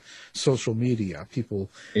with social media. People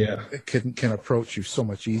can approach you so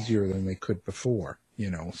much easier than they could before,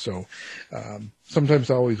 So sometimes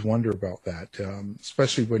I always wonder about that,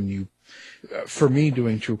 especially when for me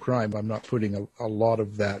doing true crime, I'm not putting a lot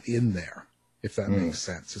of that in there, if that makes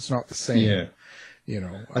sense. It's not the same,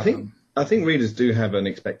 I think readers do have an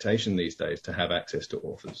expectation these days to have access to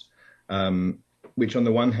authors. Which on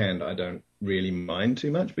the one hand, I don't really mind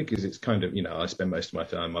too much because it's kind of, I spend most of my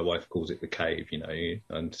time, my wife calls it the cave,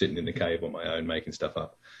 I'm sitting in the cave on my own, making stuff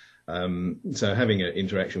up. So having an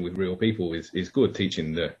interaction with real people is good.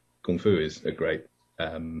 Teaching the Kung Fu is a great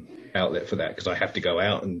outlet for that because I have to go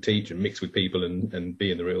out and teach and mix with people and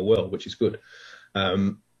be in the real world, which is good.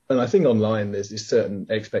 And I think online there's this certain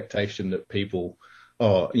expectation that people,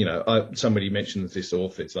 somebody mentions this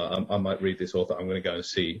author, it's like, I might read this author, I'm going to go and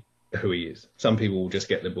see who he is. Some people will just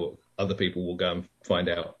get the book. Other people will go and find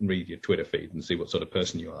out and read your Twitter feed and see what sort of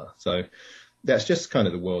person you are. So that's just kind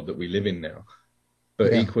of the world that we live in now.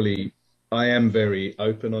 But equally, I am very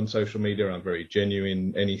open on social media. I'm very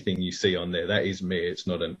genuine. Anything you see on there, that is me. It's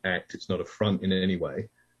not an act. It's not a front in any way.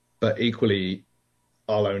 But equally,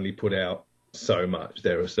 I'll only put out so much.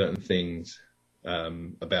 There are certain things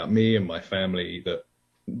about me and my family that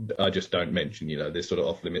I just don't mention. There's sort of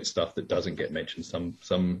off-limit stuff that doesn't get mentioned.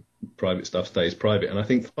 Some private stuff stays private. And I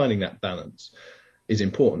think finding that balance is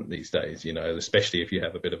important these days, especially if you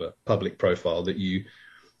have a bit of a public profile that you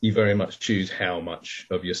very much choose how much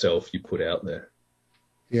of yourself you put out there.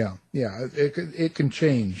 Yeah. It can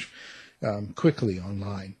change quickly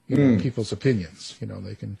online, people's opinions,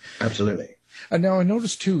 they can. Absolutely. And now I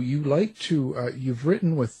noticed too, you like to, you've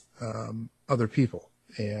written with other people.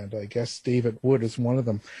 And I guess David Wood is one of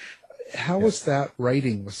them. How was that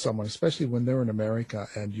writing with someone, especially when they're in America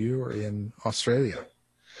and you're in Australia?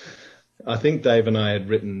 I think Dave and I had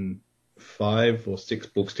written 5 or 6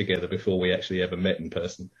 books together before we actually ever met in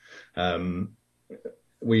person.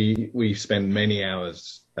 We spent many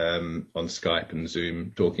hours on Skype and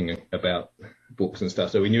Zoom talking about books and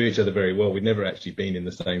stuff. So we knew each other very well. We'd never actually been in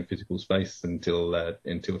the same physical space until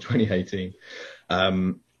 2018.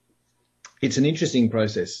 It's an interesting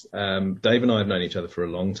process. Dave and I have known each other for a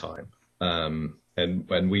long time. And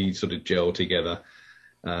when we sort of gel together,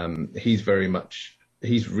 he's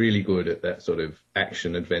really good at that sort of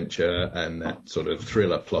action adventure and that sort of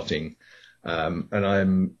thriller plotting. And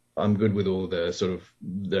I'm good with all the sort of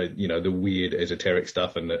the weird esoteric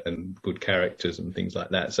stuff and good characters and things like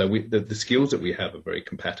that. So the skills that we have are very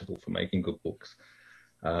compatible for making good books.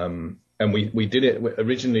 And we did it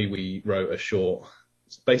originally. We wrote a short.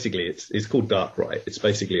 Basically, it's called Dark Rite. It's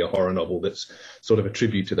basically a horror novel that's sort of a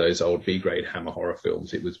tribute to those old B-grade Hammer horror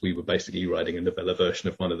films. We were basically writing a novella version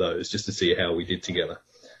of one of those just to see how we did together.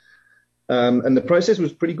 And the process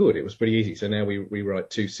was pretty good. It was pretty easy. So now we write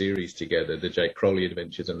 2 series together, the Jake Crowley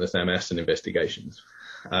Adventures and the Sam Aston Investigations.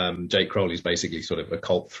 Jake Crowley's basically sort of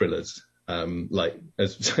occult thrillers. Like,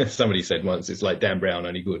 as somebody said once, it's like Dan Brown,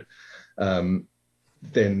 only good.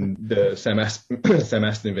 Then the Sam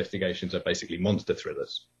Aston Investigations are basically monster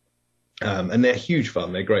thrillers. And they're huge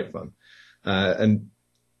fun. They're great fun. And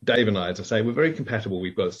Dave and I, as I say, we're very compatible.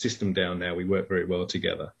 We've got a system down now. We work very well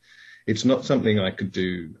together. It's not something I could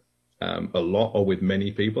do a lot or with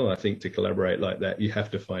many people. I think to collaborate like that, you have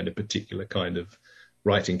to find a particular kind of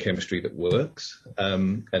writing chemistry that works.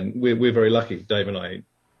 And we're very lucky. Dave and I,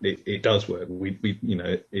 it does work.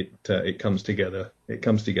 It comes together. It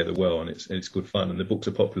comes together well, and it's good fun. And the books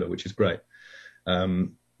are popular, which is great.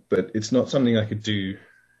 But it's not something I could do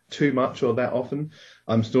too much or that often.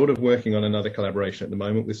 I'm sort of working on another collaboration at the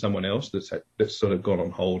moment with someone else that's sort of gone on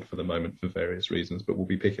hold for the moment for various reasons, but we'll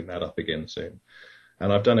be picking that up again soon.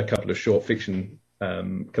 And I've done a couple of short fiction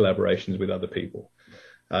collaborations with other people.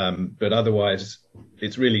 But otherwise,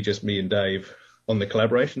 it's really just me and Dave on the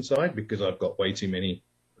collaboration side, because I've got way too many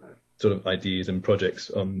sort of ideas and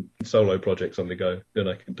solo projects on the go that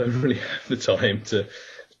I don't really have the time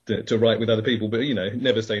to write with other people. But,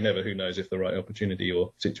 never say never. Who knows if the right opportunity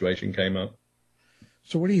or situation came up.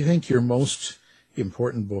 So what do you think your most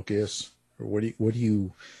important book is? Or what are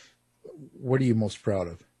you most proud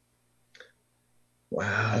of?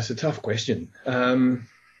 Wow, that's a tough question.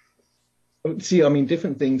 See, I mean,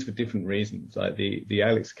 different things for different reasons. Like the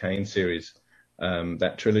Alex Kane series,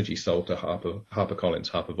 that trilogy sold to HarperCollins,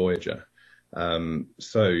 Harper Voyager.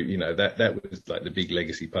 So, you know, that was like the big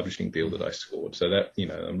legacy publishing deal that I scored. So that, you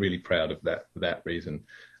know, I'm really proud of that for that reason.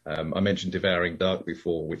 I mentioned Devouring Dark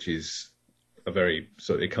before, which is a very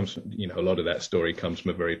it comes from, you know, a lot of that story comes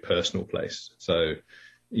from a very personal place. So,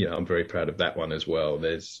 you know, I'm very proud of that one as well.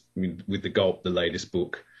 With The Gulp, the latest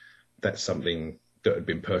book, that's something that had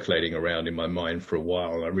been percolating around in my mind for a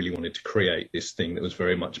while. And I really wanted to create this thing that was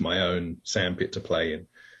very much my own sandpit to play in.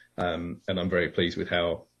 And I'm very pleased with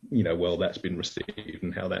how, you know, well that's been received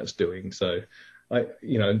and how that's doing. So,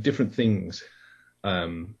 you know, different things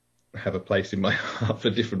have a place in my heart for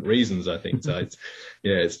different reasons, I think. So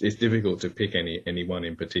it's difficult to pick any one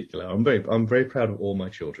in particular. I'm very proud of all my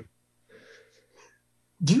children.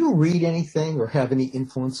 Do you read anything or have any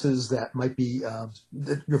influences that might be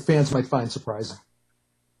that your fans might find surprising?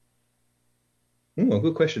 Well,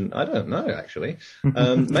 good question. I don't know, actually.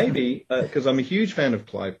 Maybe because I'm a huge fan of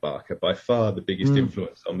Clive Barker. By far the biggest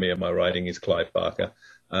influence on me and my writing is Clive Barker.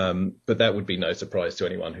 But that would be no surprise to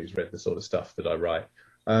anyone who's read the sort of stuff that I write.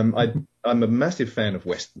 I'm a massive fan of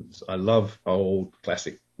Westerns. I love old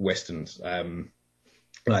classic Westerns,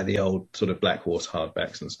 like the old sort of Black Horse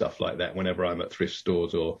hardbacks and stuff like that. Whenever I'm at thrift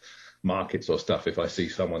stores or markets or stuff, if I see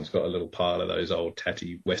someone's got a little pile of those old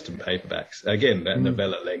tatty Western paperbacks, again, that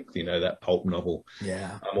novella length, you know, that pulp novel,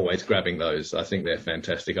 I'm always grabbing those. I think they're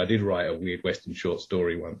fantastic. I did write a weird Western short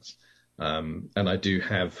story once, and I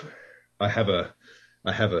have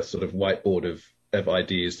a sort of whiteboard of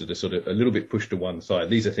ideas that are sort of a little bit pushed to one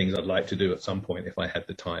side. These are things I'd like to do at some point if I had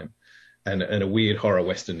the time. And a weird horror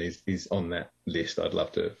Western is on that list. I'd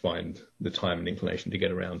love to find the time and inclination to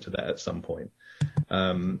get around to that at some point.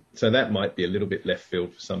 So that might be a little bit left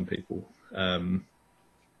field for some people.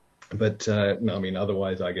 But no, I mean,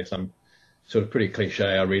 otherwise, I guess I'm sort of pretty cliche.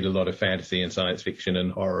 I read a lot of fantasy and science fiction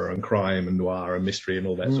and horror and crime and noir and mystery and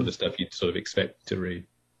all that sort of stuff you'd sort of expect to read.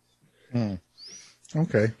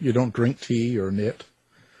 Okay. You don't drink tea or knit?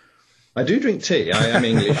 I do drink tea. I am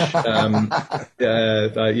English.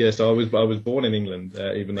 So I was born in England,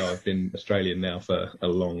 even though I've been Australian now for a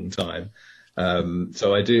long time.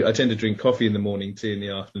 So I tend to drink coffee in the morning, tea in the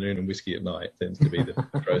afternoon, and whiskey at night tends to be the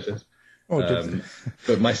process.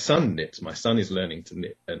 But my son knits. My son is learning to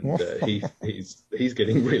knit, and he's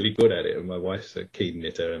getting really good at it. And my wife's a keen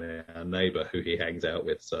knitter, and our neighbour who he hangs out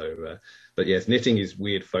with. So, but yes, knitting is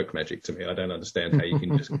weird folk magic to me. I don't understand how you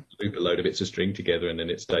can just loop a load of bits of string together and then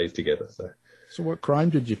it stays together. So what crime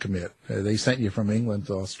did you commit? They sent you from England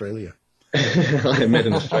to Australia. I met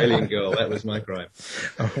an Australian girl. That was my crime.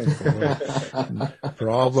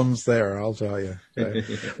 Problems there, I'll tell you.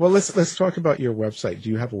 Well, let's talk about your website. Do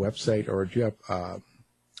you have a website, or do you have,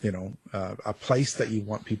 a place that you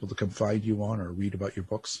want people to come find you on or read about your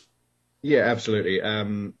books? Yeah, absolutely.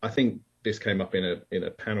 I think this came up in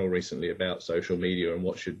a panel recently about social media and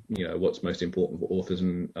what's most important for authors.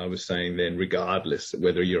 And I was saying then, regardless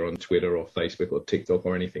whether you're on Twitter or Facebook or TikTok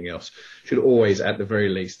or anything else, should always, at the very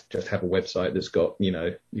least, just have a website that's got,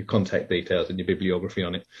 your contact details and your bibliography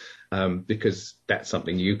on it, because that's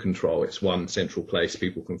something you control. It's one central place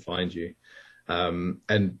people can find you. And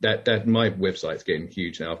that my website's getting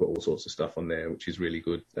huge now. I've got all sorts of stuff on there, which is really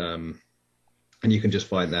good. And you can just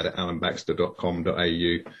find that at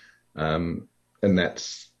alanbaxter.com.au. And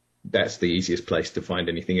that's the easiest place to find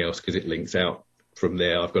anything else, because it links out from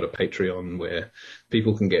there. I've got a Patreon where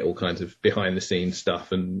people can get all kinds of behind the scenes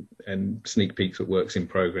stuff and sneak peeks at works in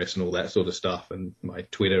progress and all that sort of stuff. And my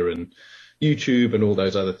Twitter and YouTube and all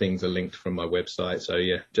those other things are linked from my website. So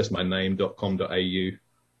yeah, just my name.com.au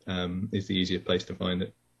is the easiest place to find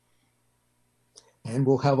it. And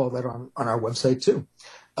we'll have all that on our website too.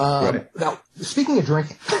 Right. Now, speaking of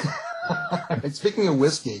drinking, speaking of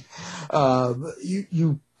whiskey,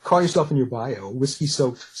 you call yourself in your bio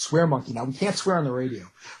whiskey-soaked swear monkey. Now, we can't swear on the radio,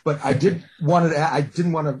 but I didn't want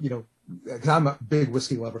to, because I'm a big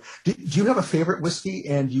whiskey lover. Do you have a favorite whiskey,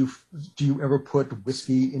 and do you ever put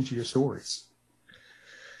whiskey into your stories?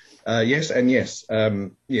 Yes and yes.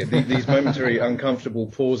 These momentary uncomfortable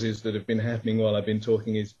pauses that have been happening while I've been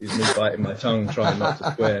talking is me biting my tongue, trying not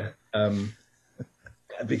to swear.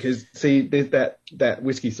 Because, see, there's that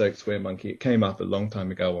whiskey-soaked swear monkey. It came up a long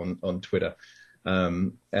time ago on Twitter,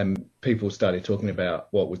 and people started talking about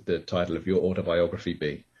what would the title of your autobiography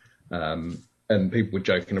be. And people were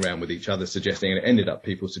joking around with each other, suggesting, and it ended up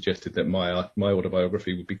people suggested that my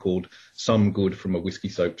autobiography would be called Some Good from a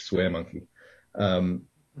Whiskey-Soaked Swear Monkey,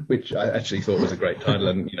 which I actually thought was a great title.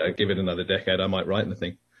 And, give it another decade, I might write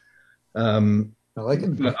anything. I like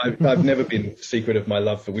it. But I've never been secret of my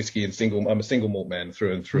love for whiskey and I'm a single malt man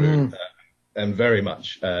through and through, and very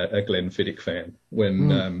much a Glenfiddich fan.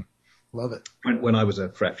 When Love it. When I was a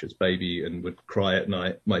fractious baby and would cry at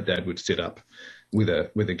night, my dad would sit up with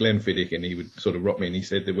a Glenfiddich, and he would sort of rock me. And he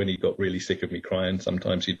said that when he got really sick of me crying,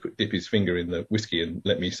 sometimes he'd dip his finger in the whiskey and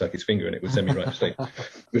let me suck his finger, and it would send me right to sleep.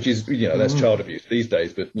 Which is, that's child abuse these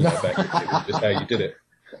days, but back then it was just how you did it.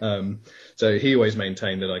 So he always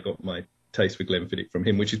maintained that I got my taste for Glenfiddich from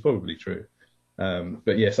him, which is probably true.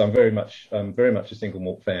 But yes, I'm very much a single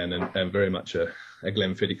malt fan, and very much a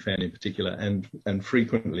Glenfiddich fan in particular, and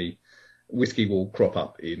frequently whiskey will crop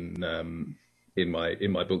up in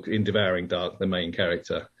my book. In Devouring Dark, the main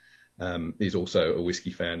character is also a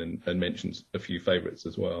whiskey fan and mentions a few favourites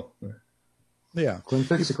as well. Yeah,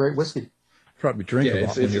 Glenfiddich's a great whiskey. Probably drink a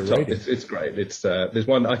lot when you're writing. It's great. It's there's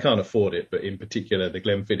one I can't afford it, but in particular the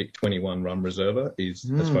Glenfiddich 21 Rum Reserva is,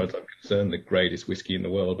 as far as I'm concerned, the greatest whiskey in the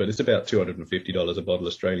world. But it's about $250 a bottle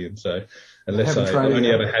Australian. So unless I've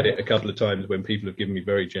only ever had it a couple of times when people have given me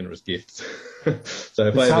very generous gifts. So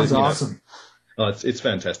if sounds awesome. It's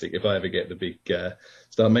fantastic. If I ever get the big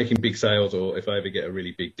start making big sales, or if I ever get a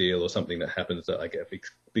really big deal or something that happens that I get a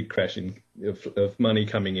big crash of money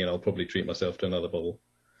coming in, I'll probably treat myself to another bottle.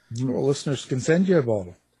 Well, listeners can send you a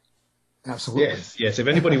bottle. Absolutely. Yes. If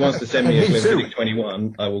anybody wants to send me a Glenfiddich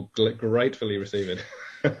 21, I will gratefully receive it.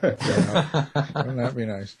 Wouldn't that be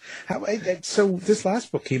nice? So this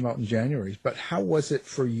last book came out in January, but how was it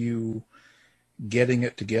for you getting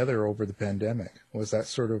it together over the pandemic? Was that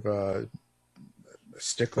sort of a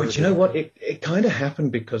stickler? But you know what? It kind of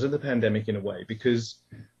happened because of the pandemic in a way, because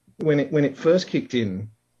when it first kicked in,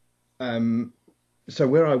 so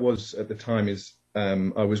where I was at the time is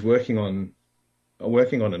I was working on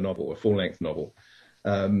a novel, a full-length novel,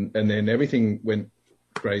 and then everything went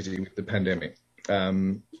crazy with the pandemic.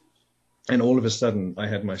 And all of a sudden, I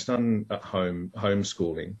had my son at home,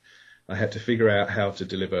 homeschooling. I had to figure out how to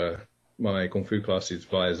deliver my Kung Fu classes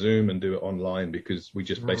via Zoom and do it online because we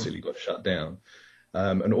just basically got shut down.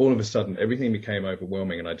 And all of a sudden, everything became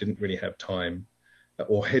overwhelming, and I didn't really have time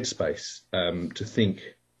or headspace to think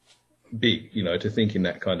big, to think in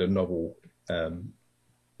that kind of novel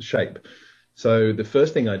shape. So the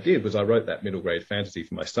first thing I did was I wrote that middle grade fantasy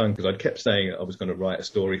for my son, because I'd kept saying I was going to write a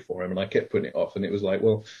story for him, and I kept putting it off. And it was like,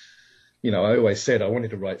 well, I always said I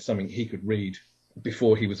wanted to write something he could read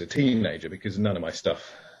before he was a teenager, because none of my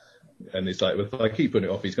stuff, and it's like, well, if I keep putting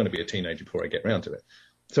it off, he's going to be a teenager before I get around to it.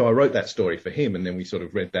 So I wrote that story for him, and then we sort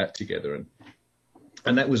of read that together,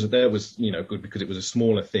 and that was good, because it was a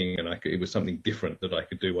smaller thing, and it was something different that I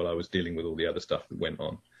could do while I was dealing with all the other stuff that went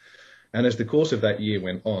on. And as the course of that year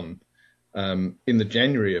went on, in the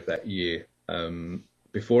January of that year,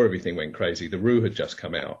 before everything went crazy, The Roo had just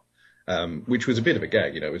come out, which was a bit of a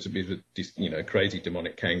gag. It was a bit of a crazy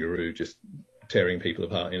demonic kangaroo just tearing people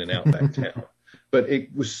apart in an outback town. But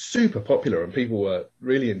it was super popular, and people were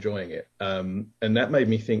really enjoying it. And that made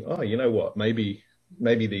me think, oh, you know what? Maybe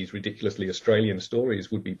these ridiculously Australian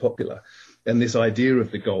stories would be popular. And this idea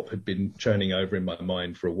of the gulp had been churning over in my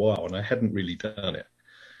mind for a while, and I hadn't really done it.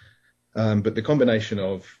 But the combination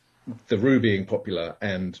of The Roo being popular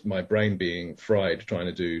and my brain being fried trying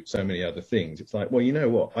to do so many other things, it's like, well, you know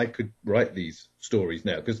what? I could write these stories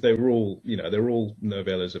now, because they were all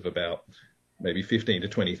novellas of about maybe 15 to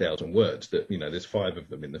 20,000 words. That there's 5 of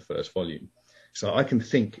them in the first volume, so I can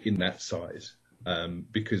think in that size,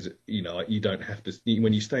 because you don't have to.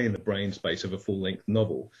 When you stay in the brain space of a full-length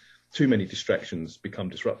novel, too many distractions become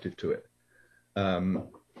disruptive to it.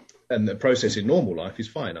 And the process in normal life is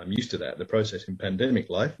fine. I'm used to that. The process in pandemic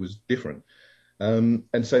life was different. And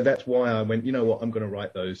so that's why I went, you know what, I'm going to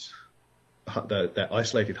write that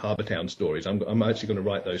isolated harbour town stories. I'm actually going to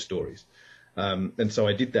write those stories. And so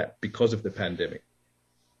I did that because of the pandemic.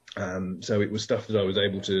 So it was stuff that I was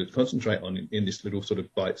able to concentrate on in this little sort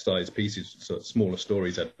of bite-sized pieces, sort of smaller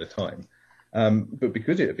stories at the time. But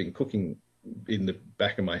because it had been cooking in the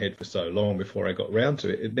back of my head for so long before I got round to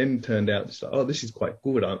it, it then turned out just like, oh, this is quite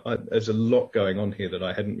good. There's a lot going on here that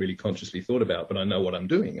I hadn't really consciously thought about, but I know what I'm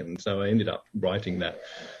doing. And so I ended up writing that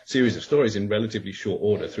series of stories in relatively short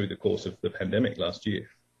order through the course of the pandemic last year.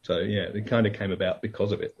 So yeah, it kind of came about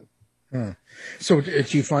because of it. So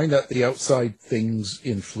do you find that the outside things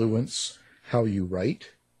influence how you write?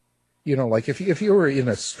 Like if you were in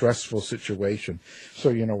a stressful situation, so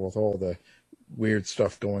with all the weird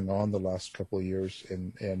stuff going on the last couple of years,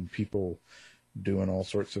 and people doing all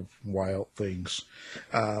sorts of wild things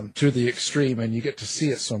to the extreme, and you get to see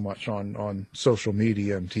it so much on social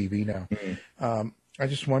media and TV now. I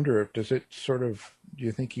just wonder, do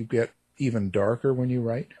you think you get even darker when you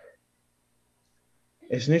write?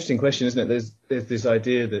 It's an interesting question, isn't it? There's this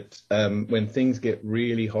idea that when things get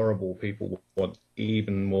really horrible, people want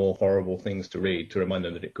even more horrible things to read to remind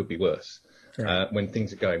them that it could be worse. When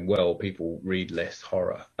things are going well, people read less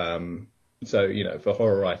horror. So, for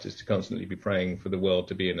horror writers to constantly be praying for the world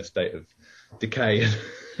to be in a state of decay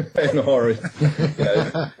and horror,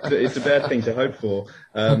 it's a bad thing to hope for.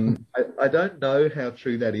 I don't know how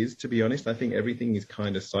true that is, to be honest. I think everything is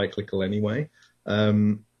kind of cyclical anyway.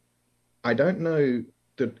 I don't know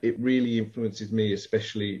that it really influences me,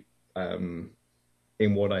 especially in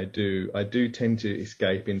what I do. I do tend to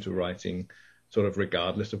escape into writing sort of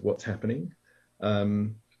regardless of what's happening.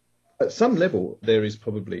 At some level, there is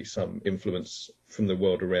probably some influence from the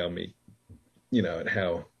world around me, and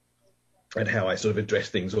how I sort of address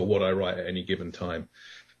things or what I write at any given time.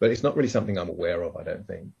 But it's not really something I'm aware of, I don't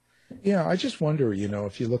think. Yeah, I just wonder,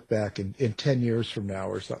 if you look back in 10 years from now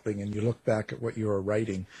or something, and you look back at what you were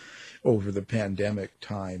writing over the pandemic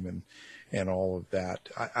time and all of that,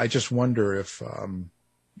 I just wonder if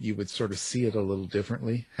you would sort of see it a little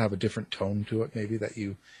differently, have a different tone to it maybe that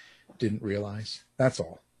you didn't realize. That's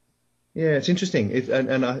all. Yeah, it's interesting.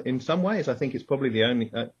 In some ways, I think it's probably the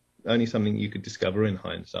only something you could discover in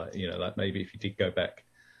hindsight. Like maybe if you did go back,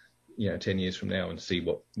 10 years from now and see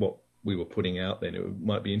what we were putting out then, it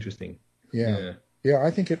might be interesting. Yeah.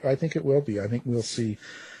 I think it will be. I think we'll see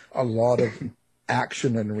a lot of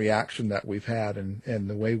action and reaction that we've had and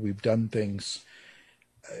the way we've done things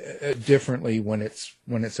differently when it's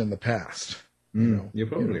in the past. You're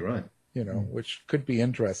probably right. Which could be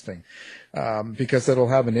interesting because it'll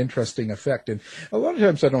have an interesting effect. And a lot of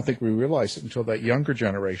times I don't think we realize it until that younger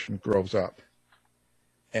generation grows up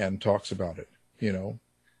and talks about it,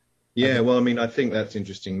 Yeah, well, I think that's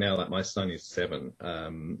interesting now that my son is 7.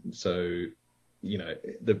 So,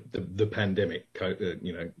 the pandemic,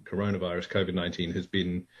 coronavirus, COVID-19 has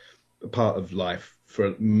been a part of life for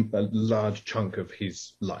a large chunk of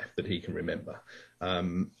his life that he can remember.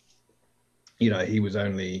 He was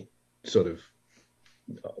only sort of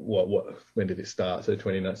when did it start? So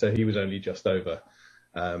 29. So he was only just over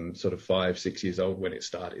sort of 5-6 years old when it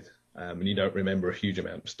started. And you don't remember a huge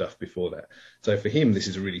amount of stuff before that. So for him, this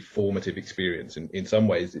is a really formative experience. And in some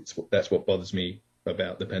ways, that's what bothers me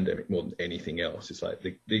about the pandemic more than anything else. It's like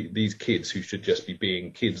these kids who should just be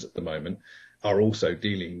being kids at the moment are also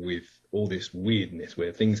dealing with all this weirdness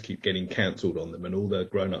where things keep getting cancelled on them and all the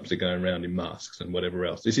grown-ups are going around in masks and whatever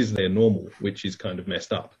else. This is their normal, which is kind of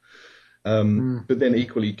messed up. But then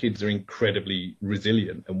equally, kids are incredibly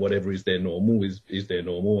resilient and whatever is their normal is their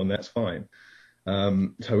normal, and that's fine.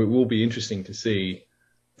 So it will be interesting to see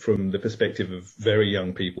from the perspective of very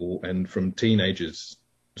young people and from teenagers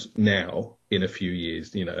now in a few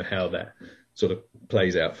years, how that sort of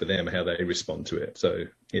plays out for them, how they respond to it. So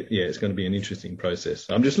it's going to be an interesting process.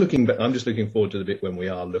 I'm just looking forward to the bit when we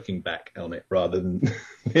are looking back on it rather than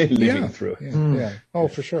living through it. Yeah. Oh,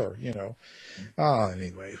 for sure.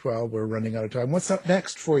 Anyway, well, we're running out of time. What's up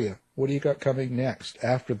next for you? What do you got coming next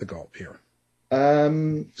after the Gulp here?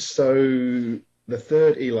 So the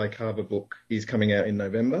third Eli Carver book is coming out in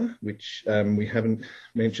November, which we haven't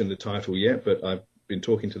mentioned the title yet, but I've been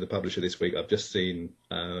talking to the publisher this week. I've just seen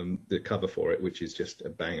the cover for it, which is just a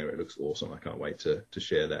banger. It looks awesome. I can't wait to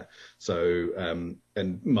share that. So,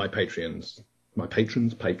 and my patrons on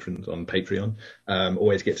Patreon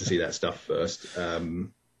always get to see that stuff first.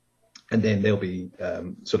 And then there'll be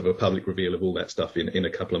sort of a public reveal of all that stuff in a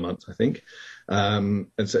couple of months, I think. And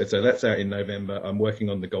so that's out in November. I'm working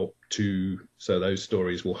on the Gulp 2, so those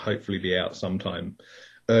stories will hopefully be out sometime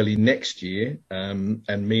early next year. And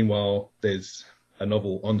meanwhile, there's a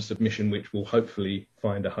novel on submission which will hopefully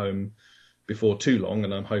find a home before too long,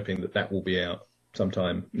 and I'm hoping that will be out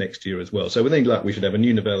sometime next year as well. So with any luck, we should have a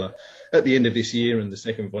new novella at the end of this year and the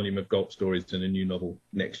second volume of Gulp Stories and a new novel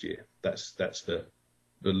next year. That's the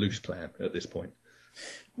loose plan at this point.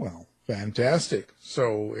 Well, fantastic.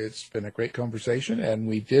 So it's been a great conversation, and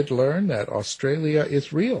we did learn that Australia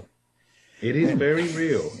is real. It is very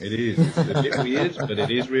real. It is. It's a bit weird, but it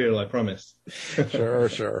is real, I promise.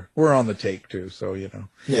 Sure. We're on the take, too, so, Yeah.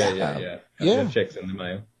 Checks in the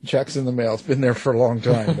mail. Checks in the mail. It's been there for a long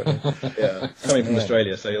time. But, yeah. Coming from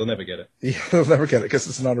Australia, so you'll never get it. Yeah, you'll never get it because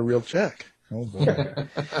it's not a real check. Oh, boy.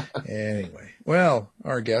 Anyway, well,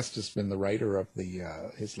 our guest has been the writer of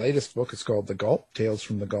his latest book. It's called The Gulp, Tales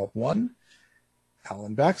from the Gulp 1.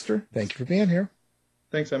 Alan Baxter, thank you for being here.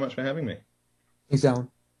 Thanks so much for having me. Thanks, Alan.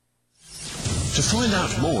 To find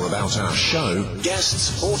out more about our show,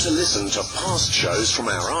 guests, or to listen to past shows from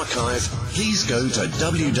our archive, please go to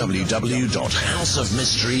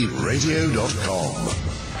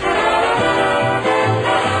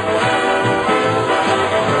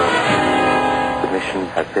www.houseofmysteryradio.com. The mission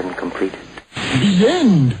has been completed. The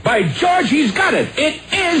end! By George, he's got it! It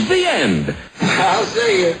is the end! I'll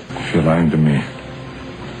say it. If you're lying to me,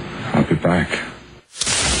 I'll be right back.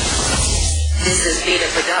 This has been a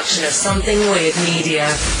production of Something Weird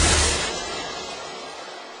Media.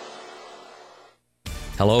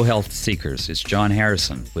 Hello, health seekers. It's John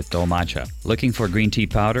Harrison with Do Matcha. Looking for green tea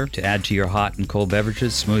powder to add to your hot and cold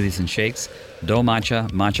beverages, smoothies, and shakes? Do Matcha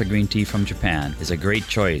matcha green tea from Japan is a great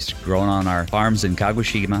choice, grown on our farms in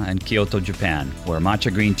Kagoshima and Kyoto, Japan, where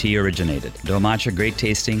matcha green tea originated. Do Matcha, great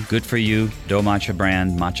tasting, good for you. Do Matcha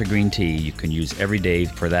brand matcha green tea you can use every day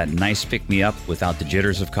for that nice pick-me-up without the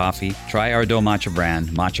jitters of coffee. Try our Do Matcha brand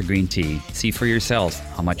matcha green tea. See for yourselves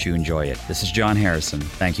how much you enjoy it. This is John Harrison.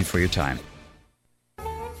 Thank you for your time.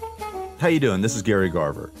 How you doing? This is Gary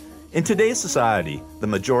Garver. In today's society, the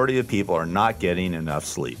majority of people are not getting enough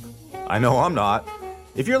sleep. I know I'm not.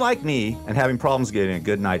 If you're like me and having problems getting a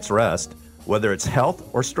good night's rest, whether it's health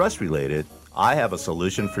or stress related, I have a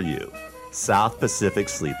solution for you. South Pacific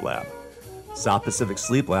Sleep Lab. South Pacific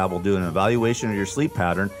Sleep Lab will do an evaluation of your sleep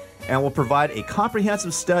pattern and will provide a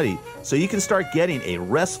comprehensive study so you can start getting a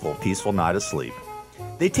restful, peaceful night of sleep.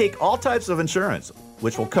 They take all types of insurance,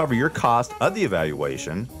 which will cover your cost of the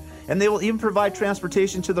evaluation, and they will even provide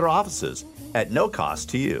transportation to their offices at no cost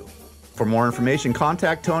to you. For more information,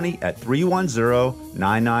 contact Tony at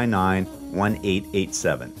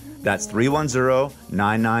 310-999-1887. That's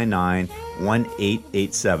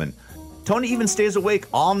 310-999-1887. Tony even stays awake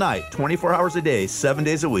all night, 24 hours a day, 7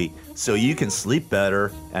 days a week, so you can sleep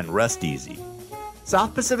better and rest easy.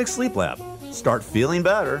 South Pacific Sleep Lab. Start feeling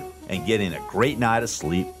better and getting a great night of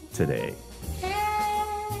sleep today.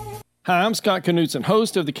 Hi, I'm Scott Knutson,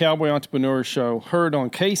 host of the Cowboy Entrepreneur Show, heard on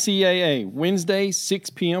KCAA, Wednesdays, 6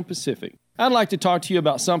 p.m. Pacific. I'd like to talk to you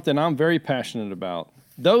about something I'm very passionate about.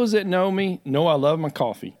 Those that know me know I love my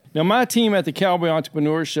coffee. Now, my team at the Cowboy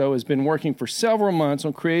Entrepreneur Show has been working for several months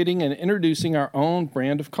on creating and introducing our own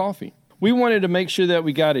brand of coffee. We wanted to make sure that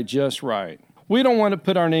we got it just right. We don't want to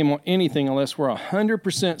put our name on anything unless we're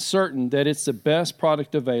 100% certain that it's the best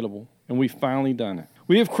product available, and we've finally done it.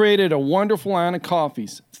 We have created a wonderful line of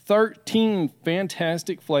coffees, 13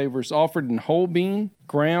 fantastic flavors offered in whole bean,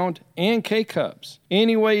 ground, and K-Cups,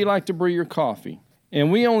 any way you like to brew your coffee.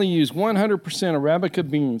 And we only use 100% Arabica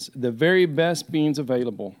beans, the very best beans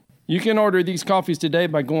available. You can order these coffees today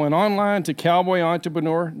by going online to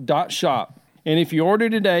cowboyentrepreneur.shop. And if you order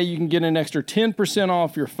today, you can get an extra 10%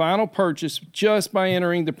 off your final purchase just by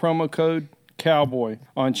entering the promo code COWBOY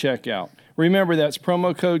on checkout. Remember, that's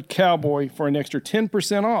promo code COWBOY for an extra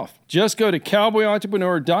 10% off. Just go to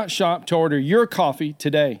cowboyentrepreneur.shop to order your coffee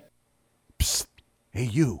today. Psst. Hey,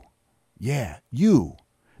 you. Yeah, you.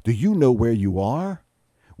 Do you know where you are?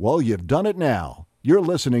 Well, you've done it now. You're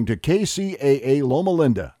listening to KCAA Loma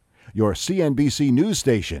Linda, your CNBC news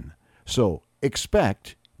station. So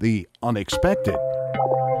expect the unexpected.